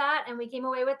into that. And we came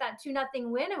away with that 2-0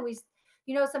 win. And we,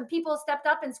 some people stepped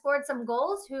up and scored some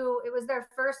goals. It was their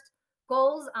first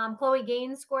goals. Chloe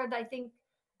Gaines scored, I think,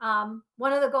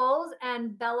 one of the goals,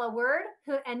 and Bella Word,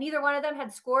 and neither one of them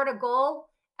had scored a goal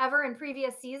ever in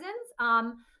previous seasons.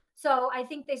 So I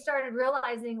think they started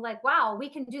realizing, like, wow, we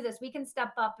can do this. We can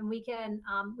step up, and we can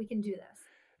do this.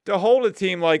 To hold a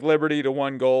team like Liberty to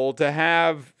 1 goal, to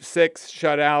have 6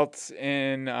 shutouts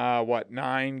in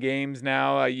 9 games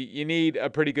now, you need a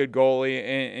pretty good goalie,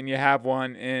 and you have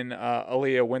one in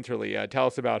Aaliyah Winterly. Tell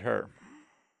us about her.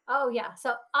 Oh yeah,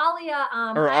 so Alia,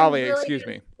 or Alia, excuse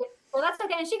me. Well, that's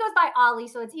okay, and she goes by Ollie,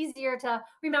 so it's easier to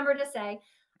remember to say.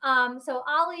 So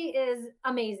Ollie is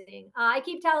amazing. I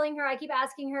keep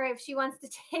asking her if she wants to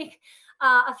take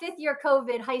a 5th-year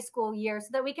COVID high school year so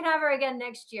that we can have her again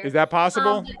next year. Is that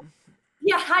possible?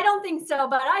 Yeah, I don't think so,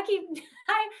 but I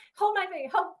hold my finger,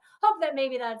 hope that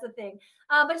maybe that's a thing.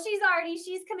 But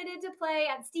she's committed to play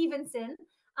at Stevenson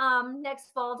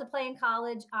next fall, to play in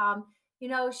college.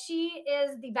 She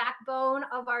is the backbone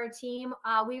of our team.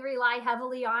 We rely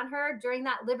heavily on her. During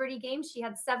that Liberty game, she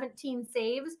had 17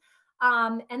 saves.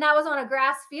 And that was on a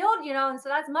grass field, and so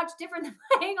that's much different than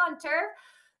playing on turf.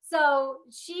 So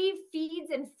she feeds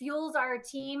and fuels our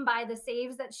team by the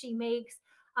saves that she makes,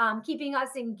 keeping us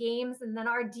in games. And then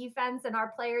our defense and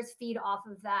our players feed off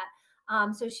of that.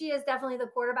 So she is definitely the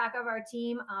quarterback of our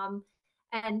team.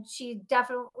 And she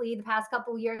definitely, the past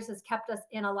couple of years, has kept us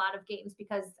in a lot of games,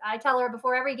 because I tell her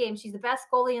before every game, she's the best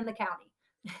goalie in the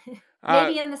county,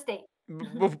 maybe in the state.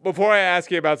 Before I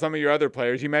ask you about some of your other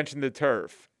players, you mentioned the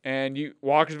turf. And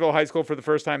Walkersville High School, for the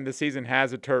first time this season,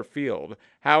 has a turf field.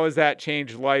 How has that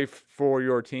changed life for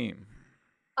your team?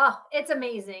 Oh, it's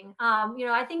amazing.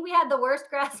 I think we had the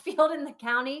worst grass field in the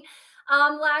county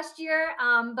last year,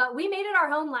 but we made it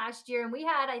our home last year, and we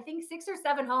had, I think, 6 or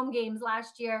 7 home games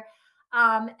last year.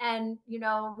 And we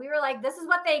were like, this is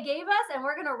what they gave us, and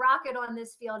we're gonna rock it on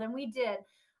this field, and we did.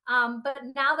 But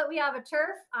now that we have a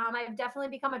turf, I've definitely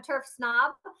become a turf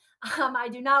snob. I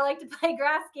do not like to play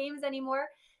grass games anymore.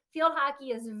 Field hockey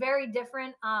is very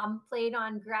different, played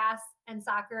on grass and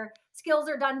soccer. Skills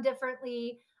are done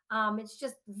differently. It's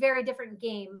just very different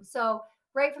game. So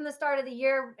right from the start of the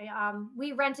year,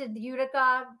 we rented the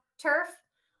Utica turf,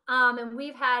 and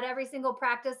we've had every single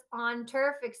practice on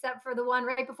turf except for the one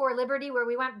right before Liberty, where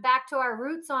we went back to our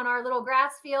roots on our little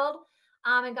grass field,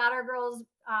 and got our girls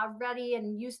ready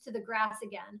and used to the grass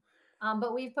again.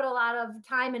 But we've put a lot of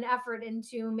time and effort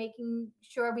into making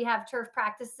sure we have turf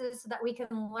practices so that we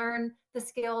can learn the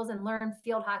skills and learn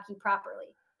field hockey properly.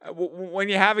 When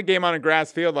you have a game on a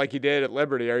grass field like you did at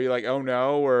Liberty, are you like, oh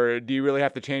no, or do you really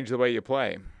have to change the way you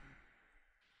play?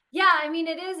 Yeah, I mean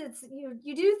it is. It's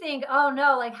you do think, oh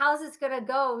no, like how's this gonna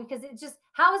go? Because it's just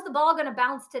how is the ball gonna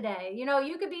bounce today?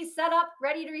 You could be set up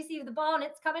ready to receive the ball and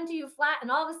it's coming to you flat,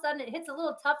 and all of a sudden it hits a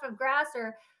little tuft of grass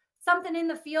or something in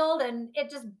the field and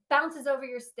it just bounces over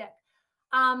your stick.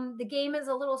 The game is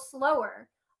a little slower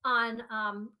on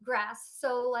grass.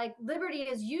 So like Liberty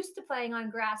is used to playing on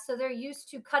grass, so they're used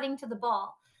to cutting to the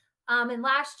ball. And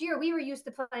last year we were used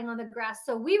to playing on the grass,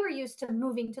 so we were used to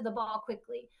moving to the ball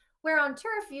quickly. Where on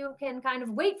turf, you can kind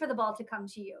of wait for the ball to come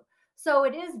to you. So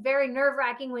it is very nerve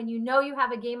wracking when you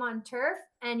have a game on turf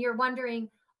and you're wondering,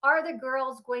 are the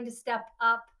girls going to step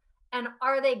up and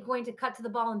are they going to cut to the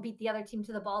ball and beat the other team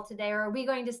to the ball today? Or are we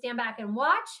going to stand back and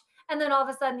watch? And then all of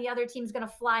a sudden the other team's going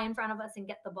to fly in front of us and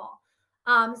get the ball.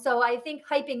 So I think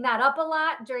hyping that up a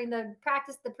lot during the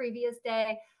practice the previous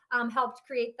day helped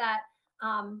create that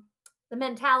the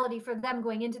mentality for them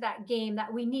going into that game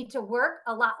that we need to work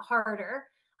a lot harder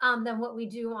than what we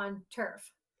do on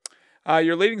turf.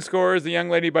 Your leading scorer is a young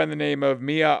lady by the name of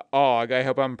Mia Ogg. I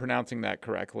hope I'm pronouncing that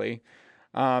correctly.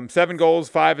 7 goals,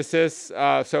 5 assists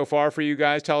so far for you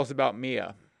guys. Tell us about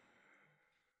Mia.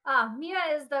 Mia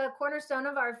is the cornerstone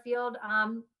of our field,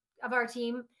 of our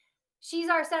team. She's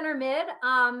our center mid.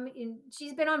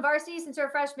 She's been on varsity since her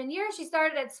freshman year. She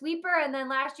started at sweeper, and then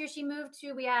last year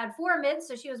we had 4 mids,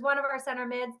 so she was one of our center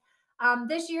mids.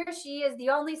 This year she is the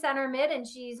only center mid, and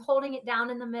she's holding it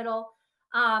down in the middle.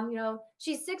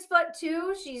 She's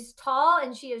 6'2". She's tall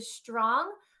and she is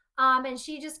strong, and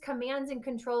she just commands and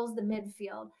controls the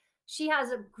midfield. She has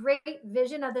a great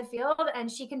vision of the field,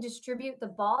 and she can distribute the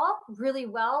ball really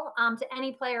well to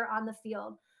any player on the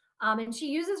field. And she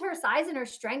uses her size and her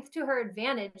strength to her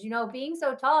advantage. Being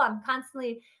so tall, I'm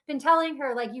constantly been telling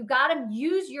her, like, you got to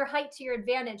use your height to your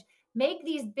advantage. Make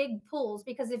these big pulls,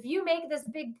 because if you make this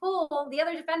big pull, the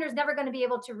other defender is never going to be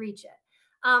able to reach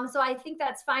it. So I think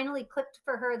that's finally clicked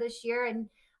for her this year. And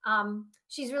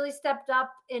she's really stepped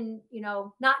up in,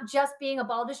 not just being a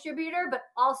ball distributor, but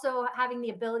also having the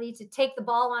ability to take the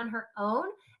ball on her own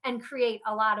and create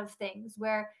a lot of things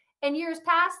where in years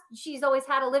past, she's always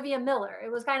had Olivia Miller.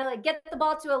 It was kind of like get the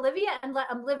ball to Olivia and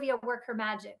let Olivia work her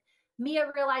magic. Mia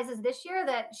realizes this year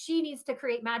that she needs to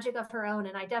create magic of her own,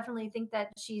 and I definitely think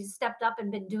that she's stepped up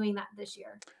and been doing that this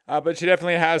year. But she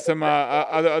definitely has some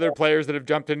other players that have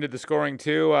jumped into the scoring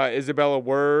too. Isabella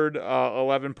Word,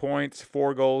 11 points,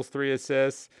 4 goals, 3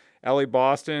 assists. Ellie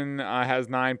Boston has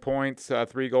 9 points,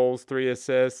 3 goals, 3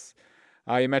 assists.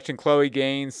 You mentioned Chloe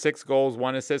Gaines, 6 goals,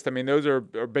 1 assist. I mean, those are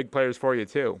big players for you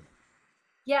too.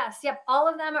 Yes, yep. All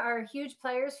of them are huge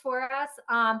players for us.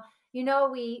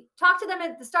 We talked to them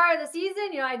at the start of the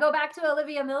season. I go back to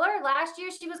Olivia Miller. Last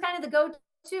year, she was kind of the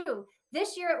go-to.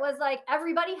 This year, it was like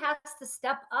everybody has to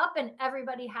step up and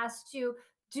everybody has to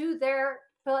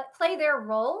play their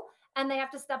role, and they have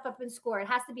to step up and score. It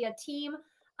has to be a team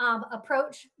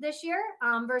approach this year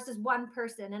versus one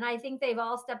person. And I think they've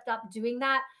all stepped up doing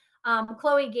that.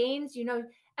 Chloe Gaines,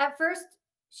 at first,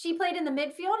 she played in the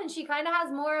midfield and she kind of has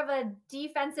more of a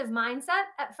defensive mindset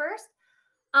at first.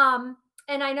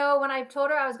 And I know when I told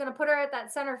her I was going to put her at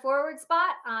that center forward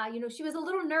spot, she was a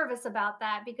little nervous about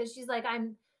that because she's like,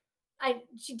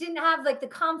 she didn't have like the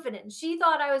confidence. She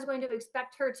thought I was going to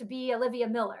expect her to be Olivia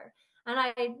Miller. And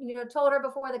I, told her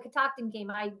before the Catoctin game,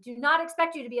 I do not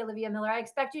expect you to be Olivia Miller. I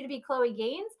expect you to be Chloe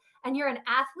Gaines, and you're an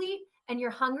athlete and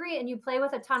you're hungry and you play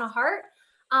with a ton of heart.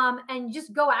 And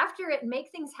just go after it and make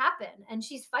things happen. And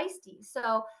she's feisty.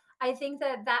 So I think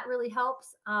that really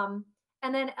helps.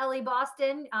 And then Ellie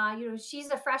Boston, she's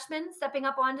a freshman stepping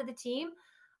up onto the team.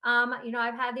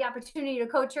 I've had the opportunity to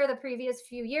coach her the previous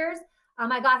few years.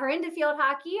 I got her into field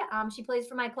hockey. She plays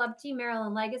for my club team,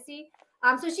 Maryland Legacy.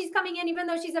 So she's coming in, even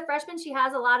though she's a freshman, she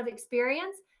has a lot of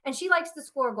experience and she likes to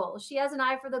score goals. She has an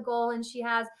eye for the goal and she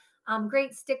has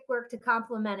great stick work to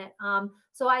complement it.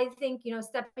 So I think,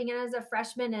 stepping in as a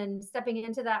freshman and stepping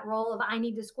into that role of I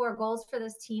need to score goals for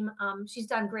this team, she's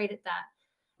done great at that.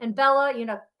 And Bella,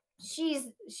 she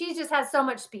just has so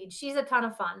much speed. She's a ton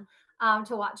of fun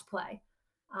to watch play.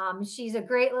 She's a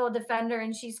great little defender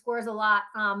and she scores a lot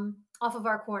off of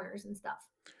our corners and stuff.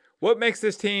 What makes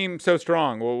this team so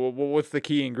strong? What's the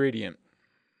key ingredient?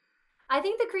 I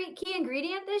think the key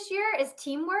ingredient this year is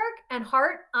teamwork and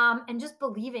heart, and just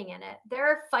believing in it.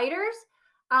 They're fighters,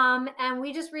 and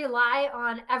we just rely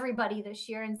on everybody this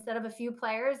year instead of a few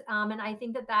players. And I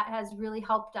think that has really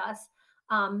helped us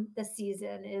this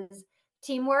season is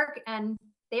teamwork, and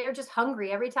they are just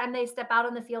hungry. Every time they step out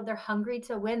on the field, they're hungry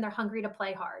to win. They're hungry to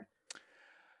play hard.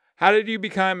 How did you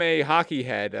become a hockey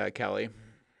head, Kelly?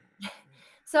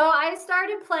 So I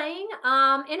started playing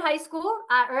in high school,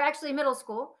 or actually middle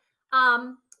school.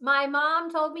 My mom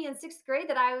told me in 6th grade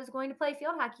that I was going to play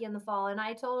field hockey in the fall. And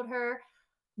I told her,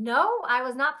 no, I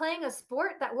was not playing a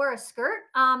sport that wore a skirt.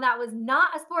 That was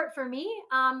not a sport for me.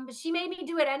 But she made me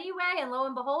do it anyway. And lo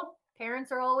and behold,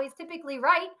 parents are always typically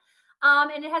right.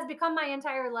 And it has become my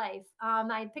entire life.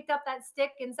 I picked up that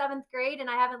stick in 7th grade and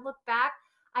I haven't looked back.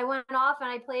 I went off and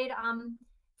I played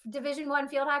Division I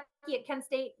field hockey at Kent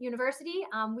State University.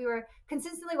 We were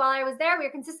consistently, while I was there, we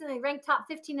were consistently ranked top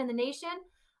 15 in the nation.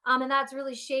 And that's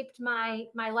really shaped my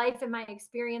life and my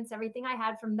experience, everything I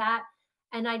had from that.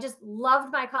 And I just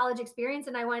loved my college experience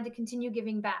and I wanted to continue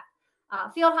giving back.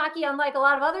 Field hockey, unlike a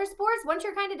lot of other sports, once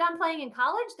you're kind of done playing in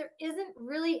college, there isn't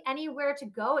really anywhere to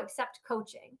go except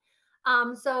coaching.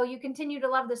 So you continue to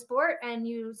love the sport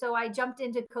so I jumped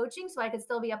into coaching so I could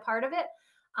still be a part of it.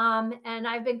 And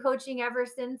I've been coaching ever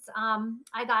since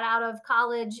I got out of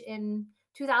college in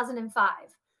 2005.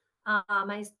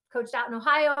 I coached out in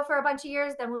Ohio for a bunch of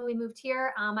years. Then when we moved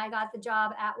here, I got the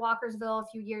job at Walkersville a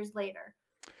few years later.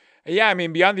 Yeah, I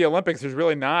mean, beyond the Olympics, there's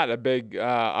really not a big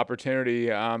opportunity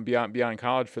beyond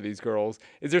college for these girls.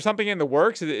 Is there something in the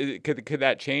works? Could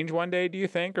that change one day, do you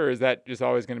think? Or is that just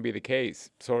always going to be the case,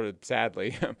 sort of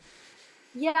sadly?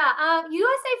 Yeah,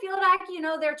 USA Field Hockey,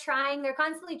 they're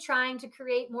constantly trying to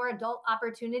create more adult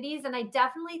opportunities. And I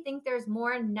definitely think there's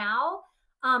more now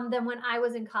than when I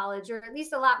was in college, or at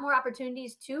least a lot more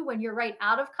opportunities too when you're right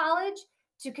out of college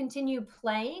to continue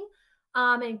playing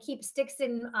and keep sticks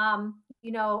in,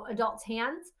 adults'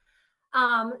 hands.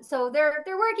 So they're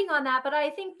working on that. But I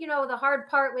think, the hard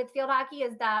part with field hockey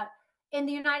is that in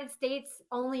the United States,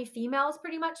 only females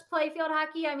pretty much play field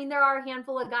hockey. I mean, there are a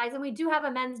handful of guys, and we do have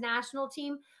a men's national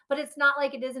team, but it's not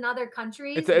like it is in other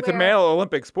countries. It's a male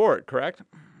Olympic sport, correct?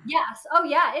 Yes. Oh,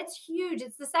 yeah. It's huge.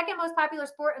 It's the second most popular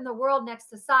sport in the world next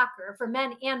to soccer for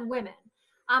men and women.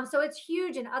 So it's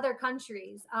huge in other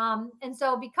countries. And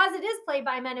so because it is played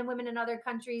by men and women in other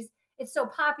countries, it's so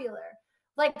popular.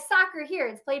 Like soccer here,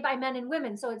 it's played by men and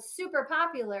women, so it's super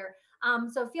popular.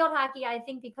 So field hockey, I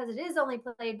think because it is only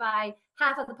played by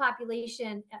half of the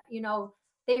population,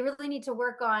 they really need to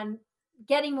work on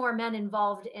getting more men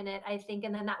involved in it, I think,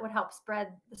 and then that would help spread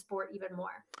the sport even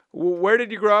more. Where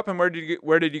did you grow up and where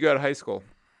did you go to high school?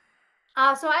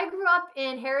 So I grew up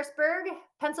in Harrisburg,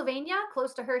 Pennsylvania,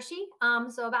 close to Hershey.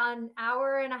 So about an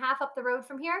hour and a half up the road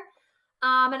from here.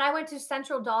 And I went to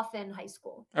Central Dauphin High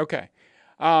School. Okay.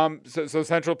 So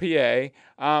Central PA.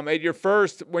 At your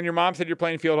first, when your mom said you're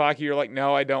playing field hockey, you're like,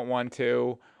 no, I don't want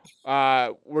to.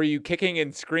 Were you kicking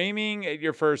and screaming at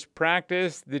your first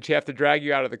practice? Did she have to drag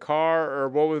you out of the car, or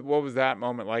what was that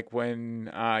moment like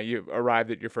when you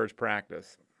arrived at your first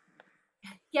practice?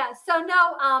 Yeah. So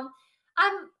no,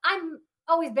 I'm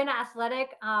always been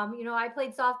athletic. I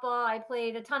played softball. I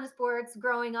played a ton of sports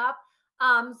growing up.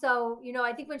 So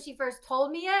I think when she first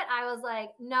told me it, I was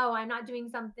like, no, I'm not doing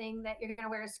something that you're gonna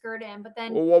wear a skirt in. But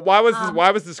then, well, why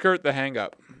was the skirt the hang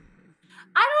up?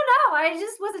 I don't know. I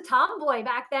just was a tomboy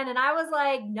back then, and I was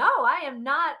like, no, I am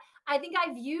not. I think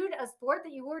I viewed a sport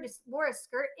that you wore a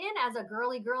skirt in as a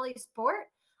girly sport.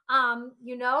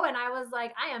 And I was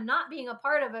like, I am not being a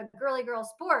part of a girly girl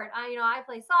sport. I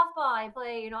play softball, I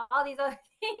play, all these other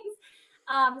things.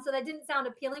 So that didn't sound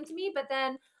appealing to me. But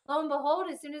then lo and behold,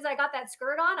 as soon as I got that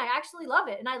skirt on, I actually love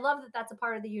it. And I love that that's a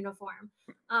part of the uniform.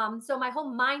 So my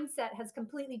whole mindset has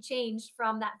completely changed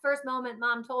from that first moment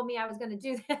mom told me I was going to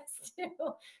do this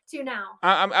to now.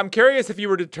 I'm curious if you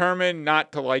were determined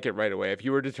not to like it right away. If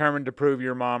you were determined to prove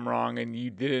your mom wrong and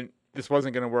this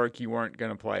wasn't going to work, you weren't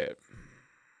going to play it.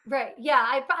 Right. Yeah,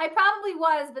 I probably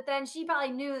was, but then she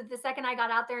probably knew that the second I got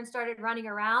out there and started running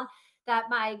around that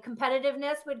my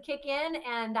competitiveness would kick in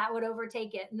and that would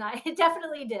overtake it. And it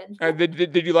definitely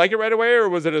did. Did you like it right away, or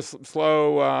was it a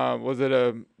slow?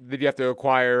 Did you have to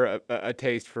acquire a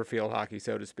taste for field hockey,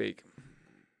 so to speak?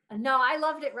 No, I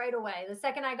loved it right away. The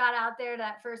second I got out there,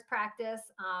 that first practice,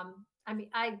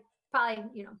 I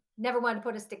probably, never wanted to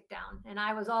put a stick down, and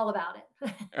I was all about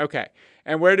it. Okay.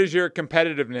 And where does your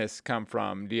competitiveness come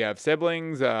from? Do you have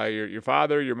siblings, your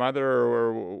father, your mother,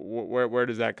 or where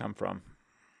does that come from?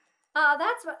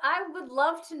 That's what I would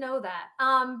love to know that.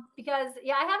 Because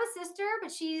yeah, I have a sister,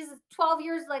 but she's 12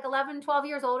 years, like 11, 12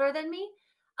 years older than me.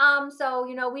 So,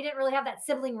 we didn't really have that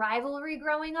sibling rivalry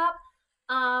growing up.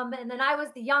 And then I was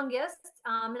the youngest.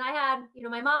 And I had,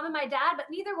 my mom and my dad, but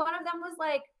neither one of them was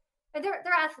like, they're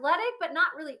athletic, but not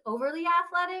really overly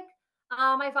athletic.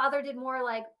 My father did more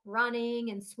like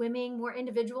running and swimming, more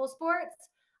individual sports.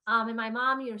 And my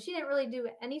mom, she didn't really do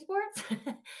any sports.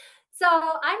 So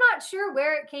I'm not sure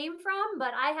where it came from,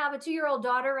 but I have a 2-year-old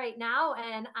daughter right now,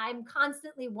 and I'm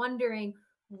constantly wondering,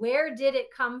 where did it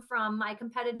come from, my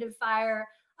competitive fire,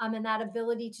 and that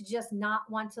ability to just not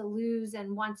want to lose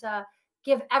and want to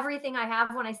give everything I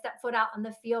have when I step foot out on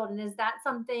the field. And is that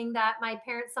something that my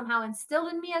parents somehow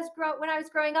instilled in me when I was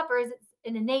growing up, or is it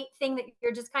an innate thing that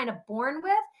you're just kind of born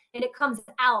with and it comes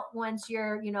out once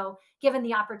you're, given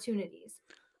the opportunities?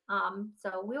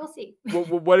 So we will see.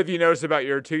 What have you noticed about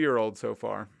your 2-year-old so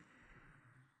far?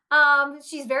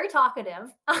 She's very talkative.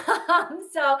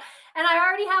 So, and I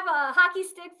already have a hockey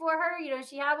stick for her.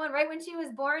 She had one right when she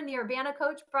was born. The Urbana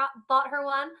coach bought her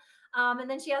one. And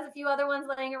then she has a few other ones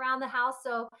laying around the house.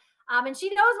 So, and she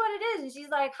knows what it is. And she's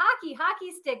like, hockey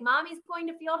stick. Mommy's going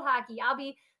to field hockey. I'll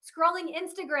be scrolling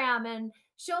Instagram and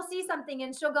she'll see something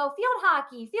and she'll go field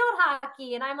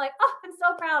hockey. And I'm like, oh, I'm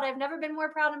so proud. I've never been more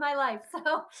proud in my life.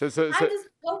 So I'm just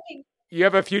hoping. You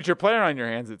have a future player on your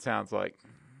hands, it sounds like.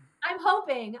 I'm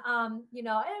hoping,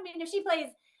 if she plays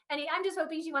I'm just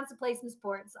hoping she wants to play some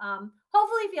sports.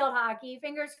 Hopefully field hockey,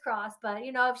 fingers crossed. But,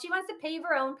 if she wants to pave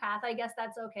her own path, I guess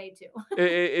that's okay too.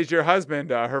 Is your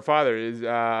husband, her father,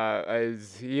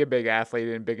 is he a big athlete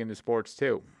and big into sports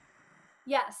too?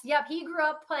 Yes. Yep. He grew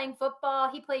up playing football.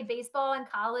 He played baseball in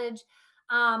college.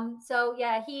 So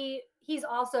yeah, he's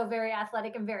also very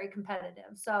athletic and very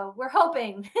competitive. So we're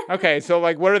hoping. Okay, so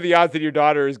like, what are the odds that your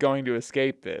daughter is going to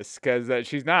escape this? Because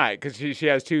she's not, because she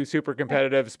has 2 super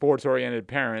competitive, sports-oriented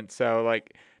parents. So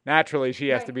like, naturally, she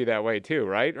has to Right. be that way too,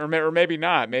 right? Or maybe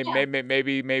not. Yeah.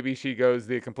 Maybe she goes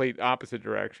the complete opposite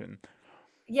direction.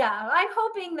 Yeah, I'm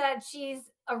hoping that she's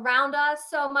around us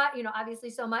so much, obviously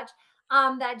so much,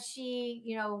 that she,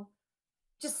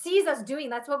 just sees us doing.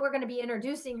 That's what we're going to be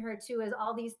introducing her to, is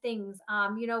all these things.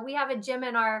 We have a gym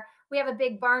we have a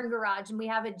big barn garage and we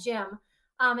have a gym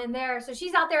in there. So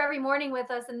she's out there every morning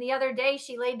with us. And the other day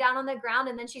she laid down on the ground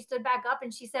and then she stood back up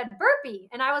and she said burpee.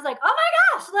 And I was like, oh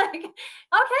my gosh, like,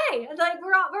 okay, like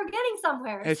we're getting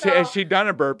somewhere. Has she done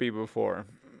a burpee before?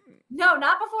 No,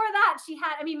 not before that.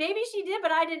 Maybe she did,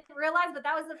 but I didn't realize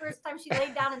that was the first time she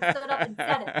laid down and stood up and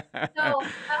said it. So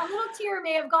a little tear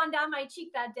may have gone down my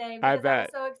cheek that day because I was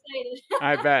so excited.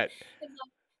 I bet.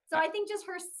 So I think just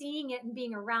her seeing it and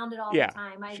being around it all Yeah. the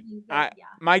time, I think that, yeah.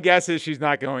 My guess is she's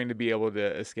not going to be able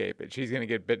to escape it. She's going to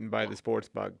get bitten by the sports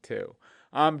bug too.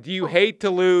 Do you hate to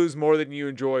lose more than you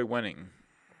enjoy winning?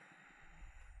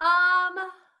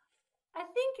 I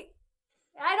think,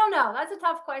 I don't know. That's a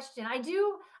tough question. I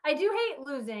do hate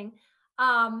losing.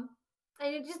 And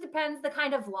it just depends the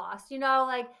kind of loss,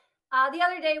 like the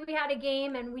other day we had a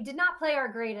game and we did not play our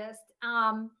greatest.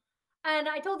 And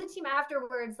I told the team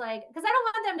afterwards, like, because I don't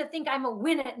want them to think I'm a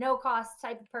win at no cost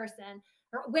type of person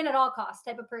or win at all costs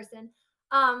type of person.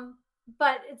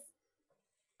 But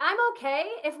I'm okay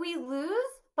if we lose,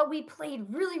 but we played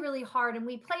really, really hard and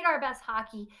we played our best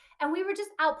hockey and we were just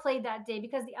outplayed that day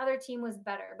because the other team was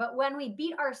better. But when we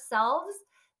beat ourselves,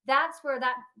 that's where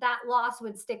that loss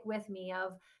would stick with me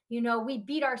of, we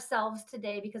beat ourselves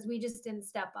today because we just didn't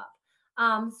step up.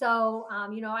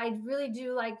 I really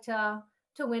do like to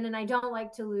win and I don't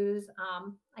like to lose.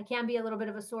 I can be a little bit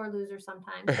of a sore loser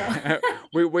sometimes. So.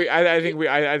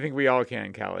 I think we all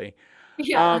can, Kelly.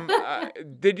 Yeah.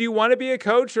 Did you want to be a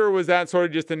coach, or was that sort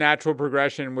of just a natural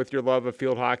progression with your love of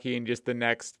field hockey and just the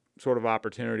next sort of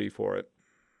opportunity for it?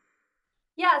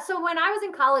 Yeah. So when I was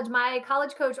in college, my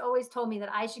college coach always told me that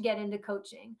I should get into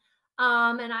coaching.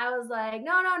 And I was like,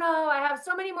 no, no, no. I have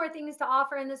so many more things to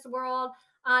offer in this world.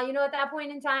 At that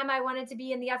point in time, I wanted to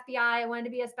be in the FBI. I wanted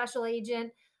to be a special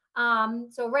agent.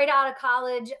 So right out of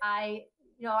college, I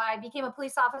became a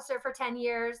police officer for 10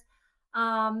 years.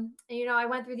 I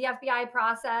went through the FBI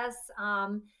process.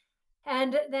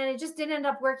 And then it just didn't end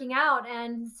up working out.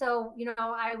 And so,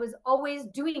 I was always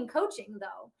doing coaching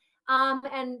though.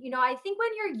 And I think when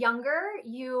you're younger,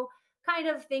 you kind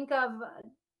of think of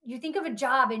a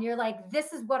job and you're like,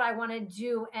 this is what I want to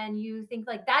do. And you think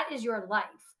like that is your life.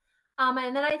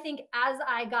 And then I think as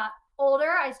I got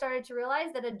older, I started to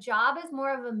realize that a job is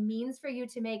more of a means for you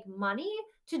to make money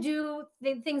to do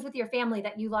things with your family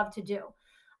that you love to do.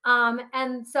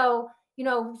 And so,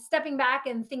 stepping back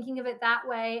and thinking of it that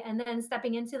way, and then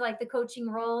stepping into like the coaching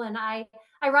role. And I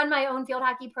run my own field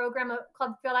hockey program, a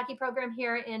club field hockey program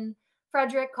here in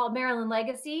Frederick called Maryland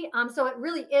Legacy. So it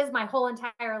really is my whole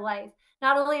entire life.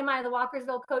 Not only am I the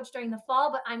Walkersville coach during the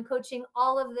fall, but I'm coaching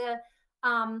all of the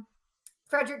um,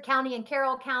 Frederick County and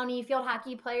Carroll County field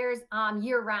hockey players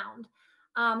year round.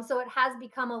 So it has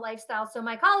become a lifestyle. So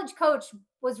my college coach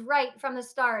was right from the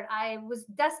start. I was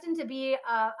destined to be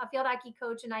a field hockey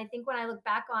coach. And I think when I look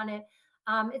back on it,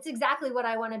 it's exactly what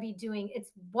I want to be doing.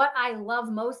 It's what I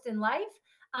love most in life.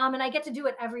 And I get to do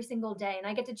it every single day. And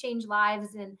I get to change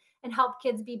lives and help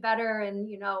kids be better and,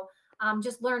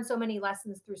 just learn so many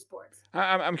lessons through sports.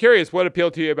 I'm curious, what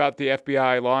appealed to you about the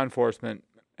FBI law enforcement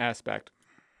aspect?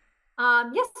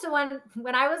 Yes. So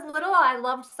when I was little, I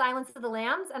loved Silence of the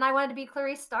Lambs, and I wanted to be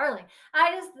Clarice Starling.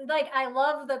 I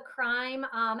love the crime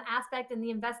aspect and the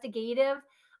investigative,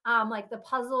 like the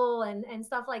puzzle and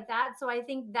stuff like that. So I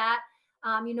think that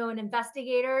an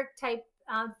investigator type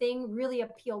thing really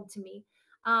appealed to me.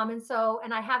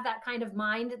 And I have that kind of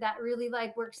mind that really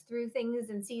like works through things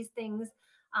and sees things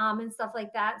and stuff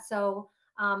like that. So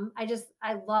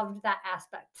I loved that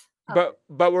aspect.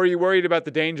 But were you worried about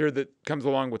the danger that comes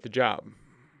along with the job?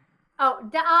 I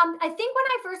think when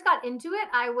I first got into it,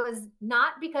 I was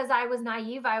not, because I was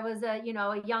naive. I was a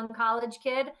young college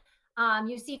kid.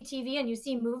 You see TV and you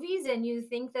see movies and you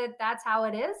think that that's how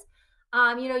it is.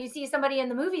 You see somebody in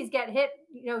the movies get hit,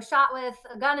 shot with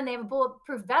a gun and they have a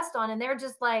bulletproof vest on and they're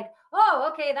just like, oh,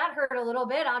 okay, that hurt a little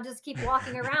bit. I'll just keep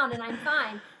walking around and I'm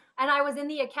fine. And I was in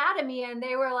the academy and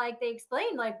they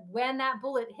explained like when that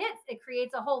bullet hits, it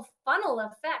creates a whole funnel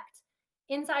effect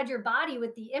inside your body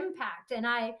with the impact. And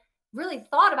I really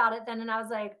thought about it then and I was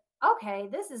like, okay,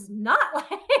 this is not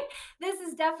like this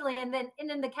is definitely. And then in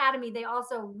the academy, they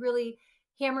also really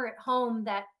hammer it home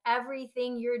that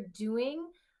everything you're doing,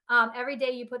 every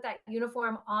day you put that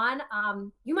uniform on,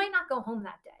 you might not go home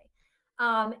that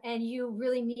day. And you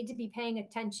really need to be paying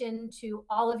attention to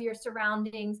all of your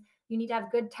surroundings. You need to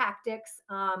have good tactics.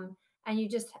 And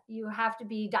you have to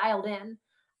be dialed in.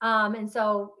 And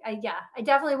so I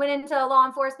definitely went into law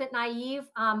enforcement naive,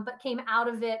 but came out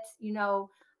of it,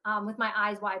 with my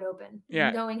eyes wide open,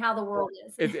 knowing how the world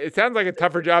is. It sounds like a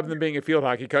tougher job than being a field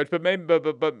hockey coach, but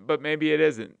maybe it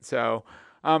isn't. So,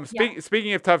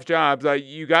 speaking of tough jobs,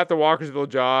 you got the Walkersville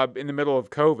job in the middle of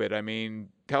COVID. I mean,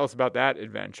 tell us about that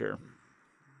adventure.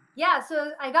 Yeah,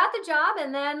 so I got the job,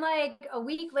 and then like a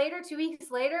week later, 2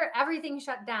 weeks later, everything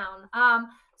shut down.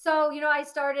 So I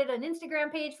started an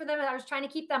Instagram page for them, and I was trying to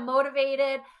keep them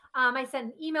motivated. I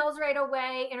sent emails right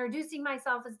away, introducing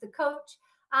myself as the coach,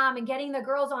 and getting the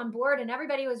girls on board, and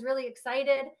everybody was really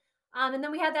excited. And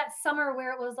then we had that summer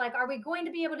where it was like, are we going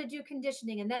to be able to do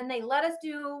conditioning? And then they let us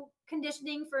do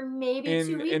conditioning for maybe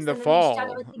 2 weeks in the and fall, then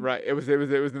they shut everything. Right? It was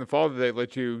in the fall that they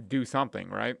let you do something,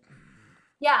 right?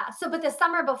 Yeah. So, but the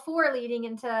summer before leading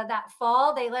into that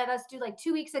fall, they let us do like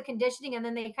 2 weeks of conditioning and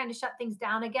then they kind of shut things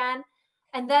down again.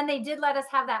 And then they did let us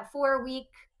have that 4 week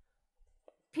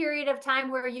period of time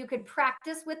where you could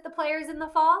practice with the players in the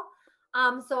fall.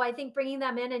 So I think bringing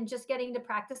them in and just getting to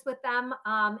practice with them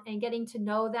and getting to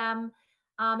know them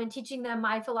and teaching them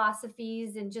my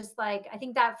philosophies and just like, I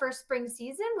think that first spring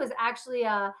season was actually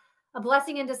a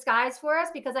blessing in disguise for us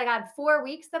because I got 4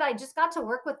 weeks that I just got to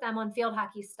work with them on field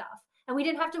hockey stuff. And we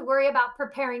didn't have to worry about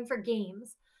preparing for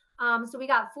games. So we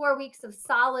got 4 weeks of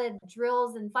solid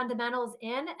drills and fundamentals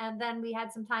in, and then we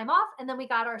had some time off, and then we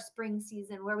got our spring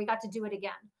season where we got to do it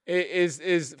again.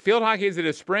 Is field hockey, is it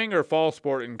a spring or fall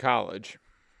sport in college?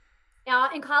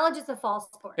 In college, it's a fall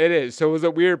sport. It is. So was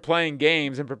it weird playing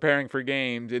games and preparing for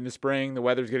games in the spring? The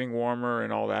weather's getting warmer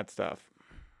and all that stuff.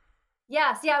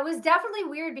 Yes, yeah, it was definitely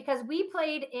weird because we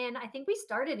played I think we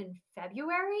started in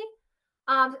February.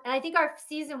 And I think our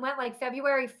season went like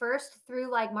February 1st through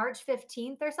like March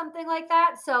 15th or something like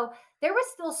that. So there was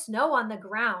still snow on the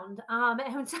ground.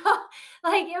 And so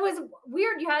like it was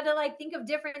weird. You had to like think of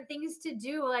different things to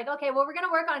do. Like, okay, well, we're going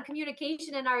to work on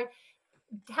communication and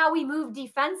how we move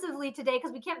defensively today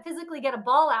because we can't physically get a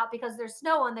ball out because there's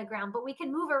snow on the ground, but we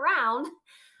can move around.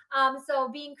 So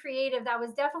being creative, that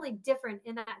was definitely different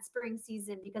in that spring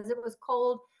season because it was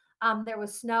cold. There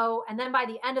was snow. And then by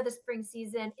the end of the spring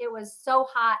season, it was so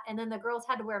hot. And then the girls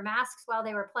had to wear masks while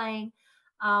they were playing.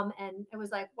 And it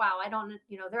was like, wow, I don't,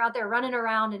 they're out there running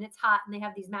around and it's hot and they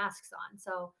have these masks on.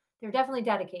 So they're definitely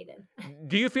dedicated.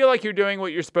 Do you feel like you're doing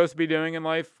what you're supposed to be doing in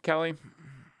life, Kelly?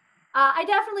 I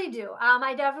definitely do.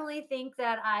 I definitely think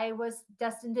that I was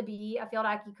destined to be a field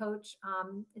hockey coach.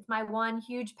 It's my one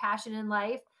huge passion in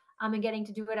life. And getting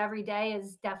to do it every day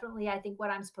is definitely, I think, what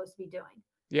I'm supposed to be doing.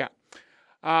 Yeah.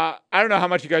 I don't know how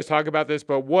much you guys talk about this,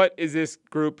 but what is this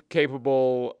group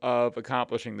capable of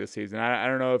accomplishing this season? I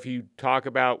don't know if you talk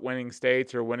about winning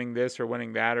states or winning this or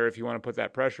winning that, or if you want to put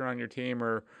that pressure on your team,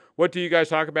 or what do you guys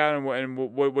talk about, and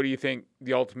what do you think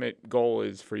the ultimate goal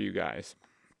is for you guys?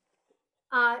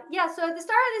 Yeah, so at the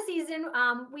start of the season,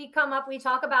 we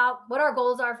talk about what our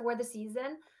goals are for the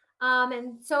season.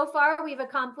 And so far, we've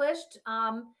accomplished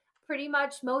pretty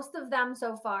much most of them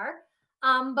so far.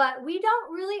 But we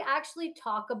don't really actually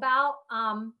talk about,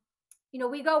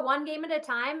 we go one game at a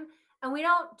time and we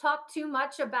don't talk too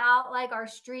much about like our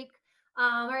streak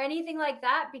or anything like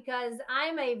that because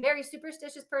I'm a very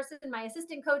superstitious person. My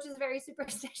assistant coach is very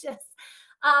superstitious.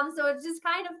 So it's just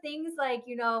kind of things like,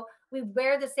 we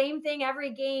wear the same thing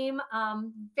every game.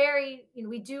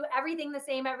 We do everything the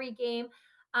same every game.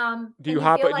 Do you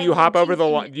hop over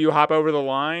the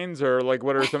lines, or like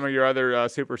what are some of your other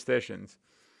superstitions?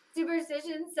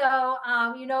 Superstition. So,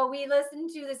 we listen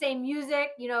to the same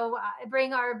music,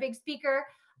 bring our big speaker.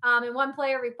 And one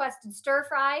player requested stir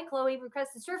fry. Chloe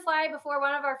requested stir fry before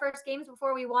one of our first games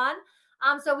before we won.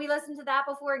 So we listen to that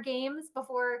before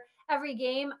every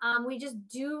game.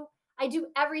 I do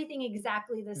everything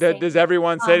exactly the same. Does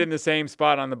everyone sit in the same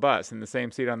spot on the bus, in the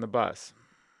same seat on the bus?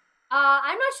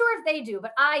 I'm not sure if they do,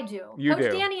 but I do. You Coach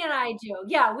do. Danny and I do.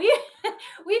 Yeah, we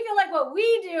feel like what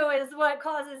we do is what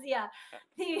causes,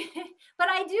 but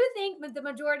I do think that the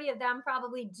majority of them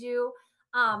probably do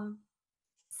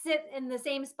sit in the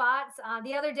same spots.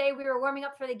 The other day we were warming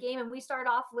up for the game and we start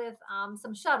off with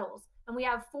some shuttles, and we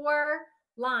have 4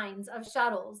 lines of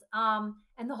shuttles.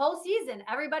 And the whole season,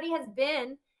 everybody has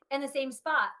been in the same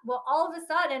spot. Well, all of a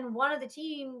sudden, one of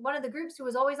the groups who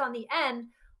was always on the end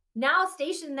now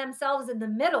stationed themselves in the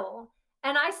middle.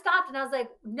 And I stopped and I was like,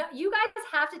 no, you guys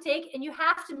have to you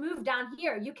have to move down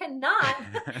here. You cannot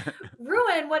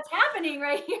ruin what's happening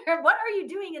right here. What are you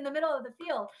doing in the middle of the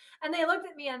field? And they looked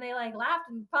at me and they like laughed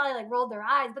and probably like rolled their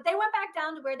eyes, but they went back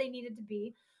down to where they needed to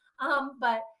be.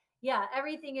 But yeah,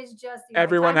 everything is just,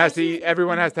 everyone has to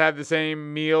have the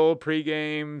same meal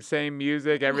pregame, same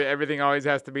music. Everything always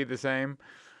has to be the same.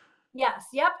 Yes.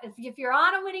 Yep. If you're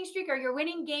on a winning streak or you're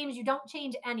winning games, you don't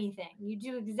change anything. You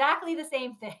do exactly the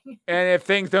same thing. And if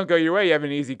things don't go your way, you have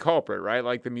an easy culprit, right?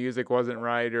 Like the music wasn't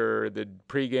right, or the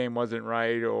pregame wasn't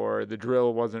right, or the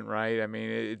drill wasn't right. I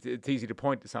mean, it's easy to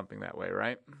point to something that way,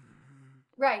 right?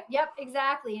 Right. Yep.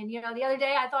 Exactly. And the other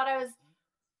day I thought I was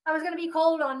going to be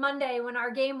cold on Monday when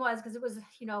our game was, because it was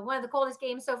one of the coldest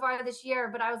games so far this year.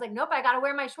 But I was like, nope, I got to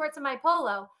wear my shorts and my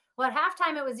polo. Well, at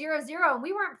halftime, it was 0-0, and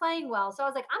we weren't playing well. So I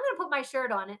was like, I'm going to put my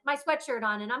sweatshirt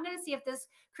on, and I'm going to see if this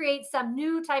creates some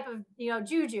new type of,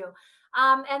 juju.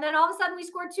 And then all of a sudden, we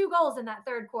scored 2 goals in that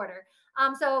third quarter.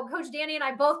 So Coach Danny and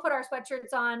I both put our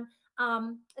sweatshirts on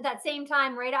at that same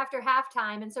time, right after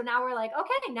halftime. And so now we're like,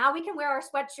 okay, now we can wear our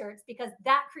sweatshirts because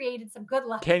that created some good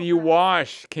luck. Can you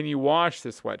wash the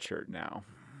sweatshirt now?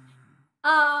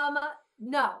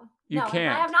 No. You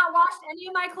can't. I have not washed any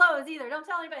of my clothes either. Don't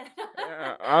tell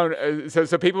anybody.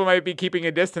 So people might be keeping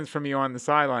a distance from you on the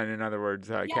sideline, in other words,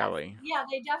 yes, Kelly. Yeah,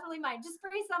 they definitely might. Just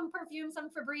spray some perfume, some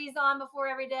Febreze on before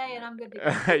every day, and I'm good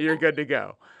to go. You're good to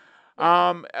go.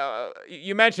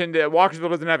 You mentioned Walkersville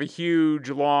doesn't have a huge,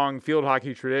 long field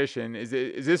hockey tradition. Is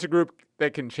this a group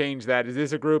that can change that? Is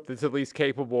this a group that's at least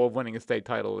capable of winning a state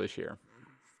title this year?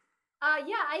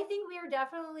 Yeah, I think we are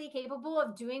definitely capable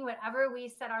of doing whatever we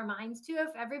set our minds to. If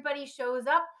everybody shows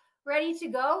up ready to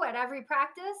go at every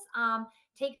practice,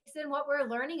 takes in what we're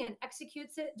learning and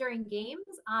executes it during games,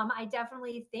 I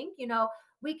definitely think,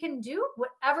 we can do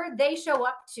whatever they show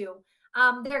up to.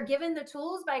 They're given the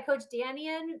tools by Coach Danny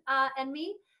and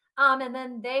me, and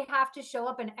then they have to show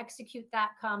up and execute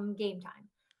that come game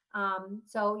time.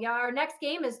 So yeah, our next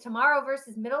game is tomorrow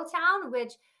versus Middletown,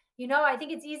 which I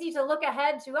think it's easy to look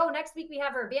ahead to, next week we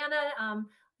have Urbana,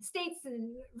 states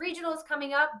and regionals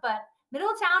coming up, but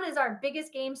Middletown is our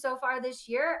biggest game so far this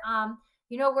year.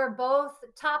 We're both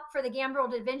top for the Gambrel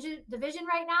division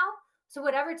right now. So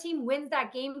whatever team wins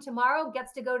that game tomorrow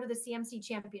gets to go to the CMC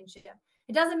championship.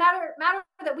 It doesn't matter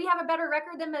that we have a better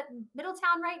record than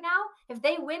Middletown right now. If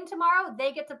they win tomorrow,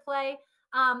 they get to play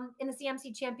in the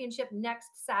CMC championship next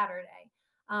Saturday.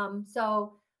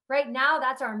 So right now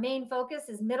that's our main focus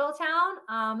is Middletown.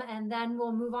 And then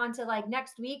we'll move on to like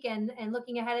next week and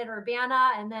looking ahead at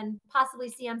Urbana and then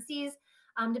possibly CMCs,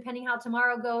 depending how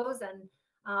tomorrow goes,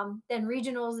 and then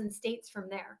regionals and states from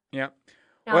there. Yeah.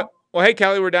 Now, Well, hey,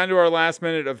 Kelly, we're down to our last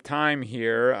minute of time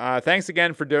here. Thanks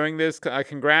again for doing this.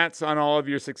 Congrats on all of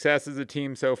your success as a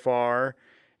team so far.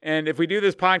 And if we do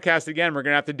this podcast again, we're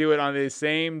going to have to do it on the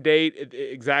same date at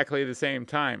exactly the same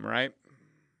time, right?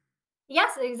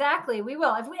 yes, exactly. We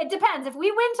will. It depends. If we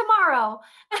win tomorrow,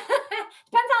 depends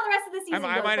how the rest of the season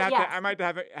I goes. might but have yes. to. I might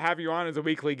have you on as a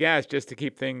weekly guest just to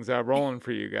keep things rolling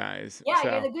for you guys. Yeah, So.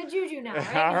 you're the good juju now,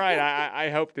 right? All right, I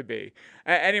hope to be.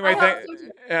 Anyway, I hope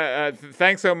so too.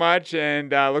 thanks so much,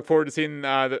 and look forward to seeing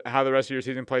how the rest of your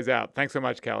season plays out. Thanks so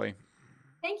much, Kelly.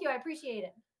 Thank you. I appreciate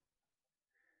it.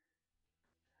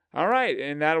 All right,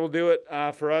 and that will do it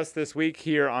for us this week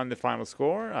here on The Final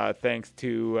Score. Thanks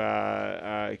to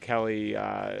Kelly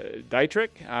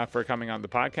Ditrick for coming on the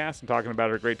podcast and talking about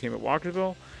her great team at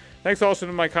Walkersville. Thanks also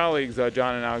to my colleagues,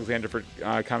 John and Alexander, for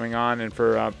coming on, and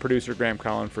for producer Graham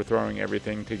Cullen for throwing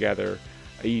everything together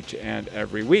each and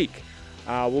every week.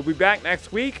 We'll be back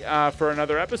next week for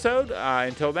another episode.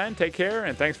 Until then, take care,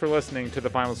 and thanks for listening to The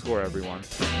Final Score, everyone.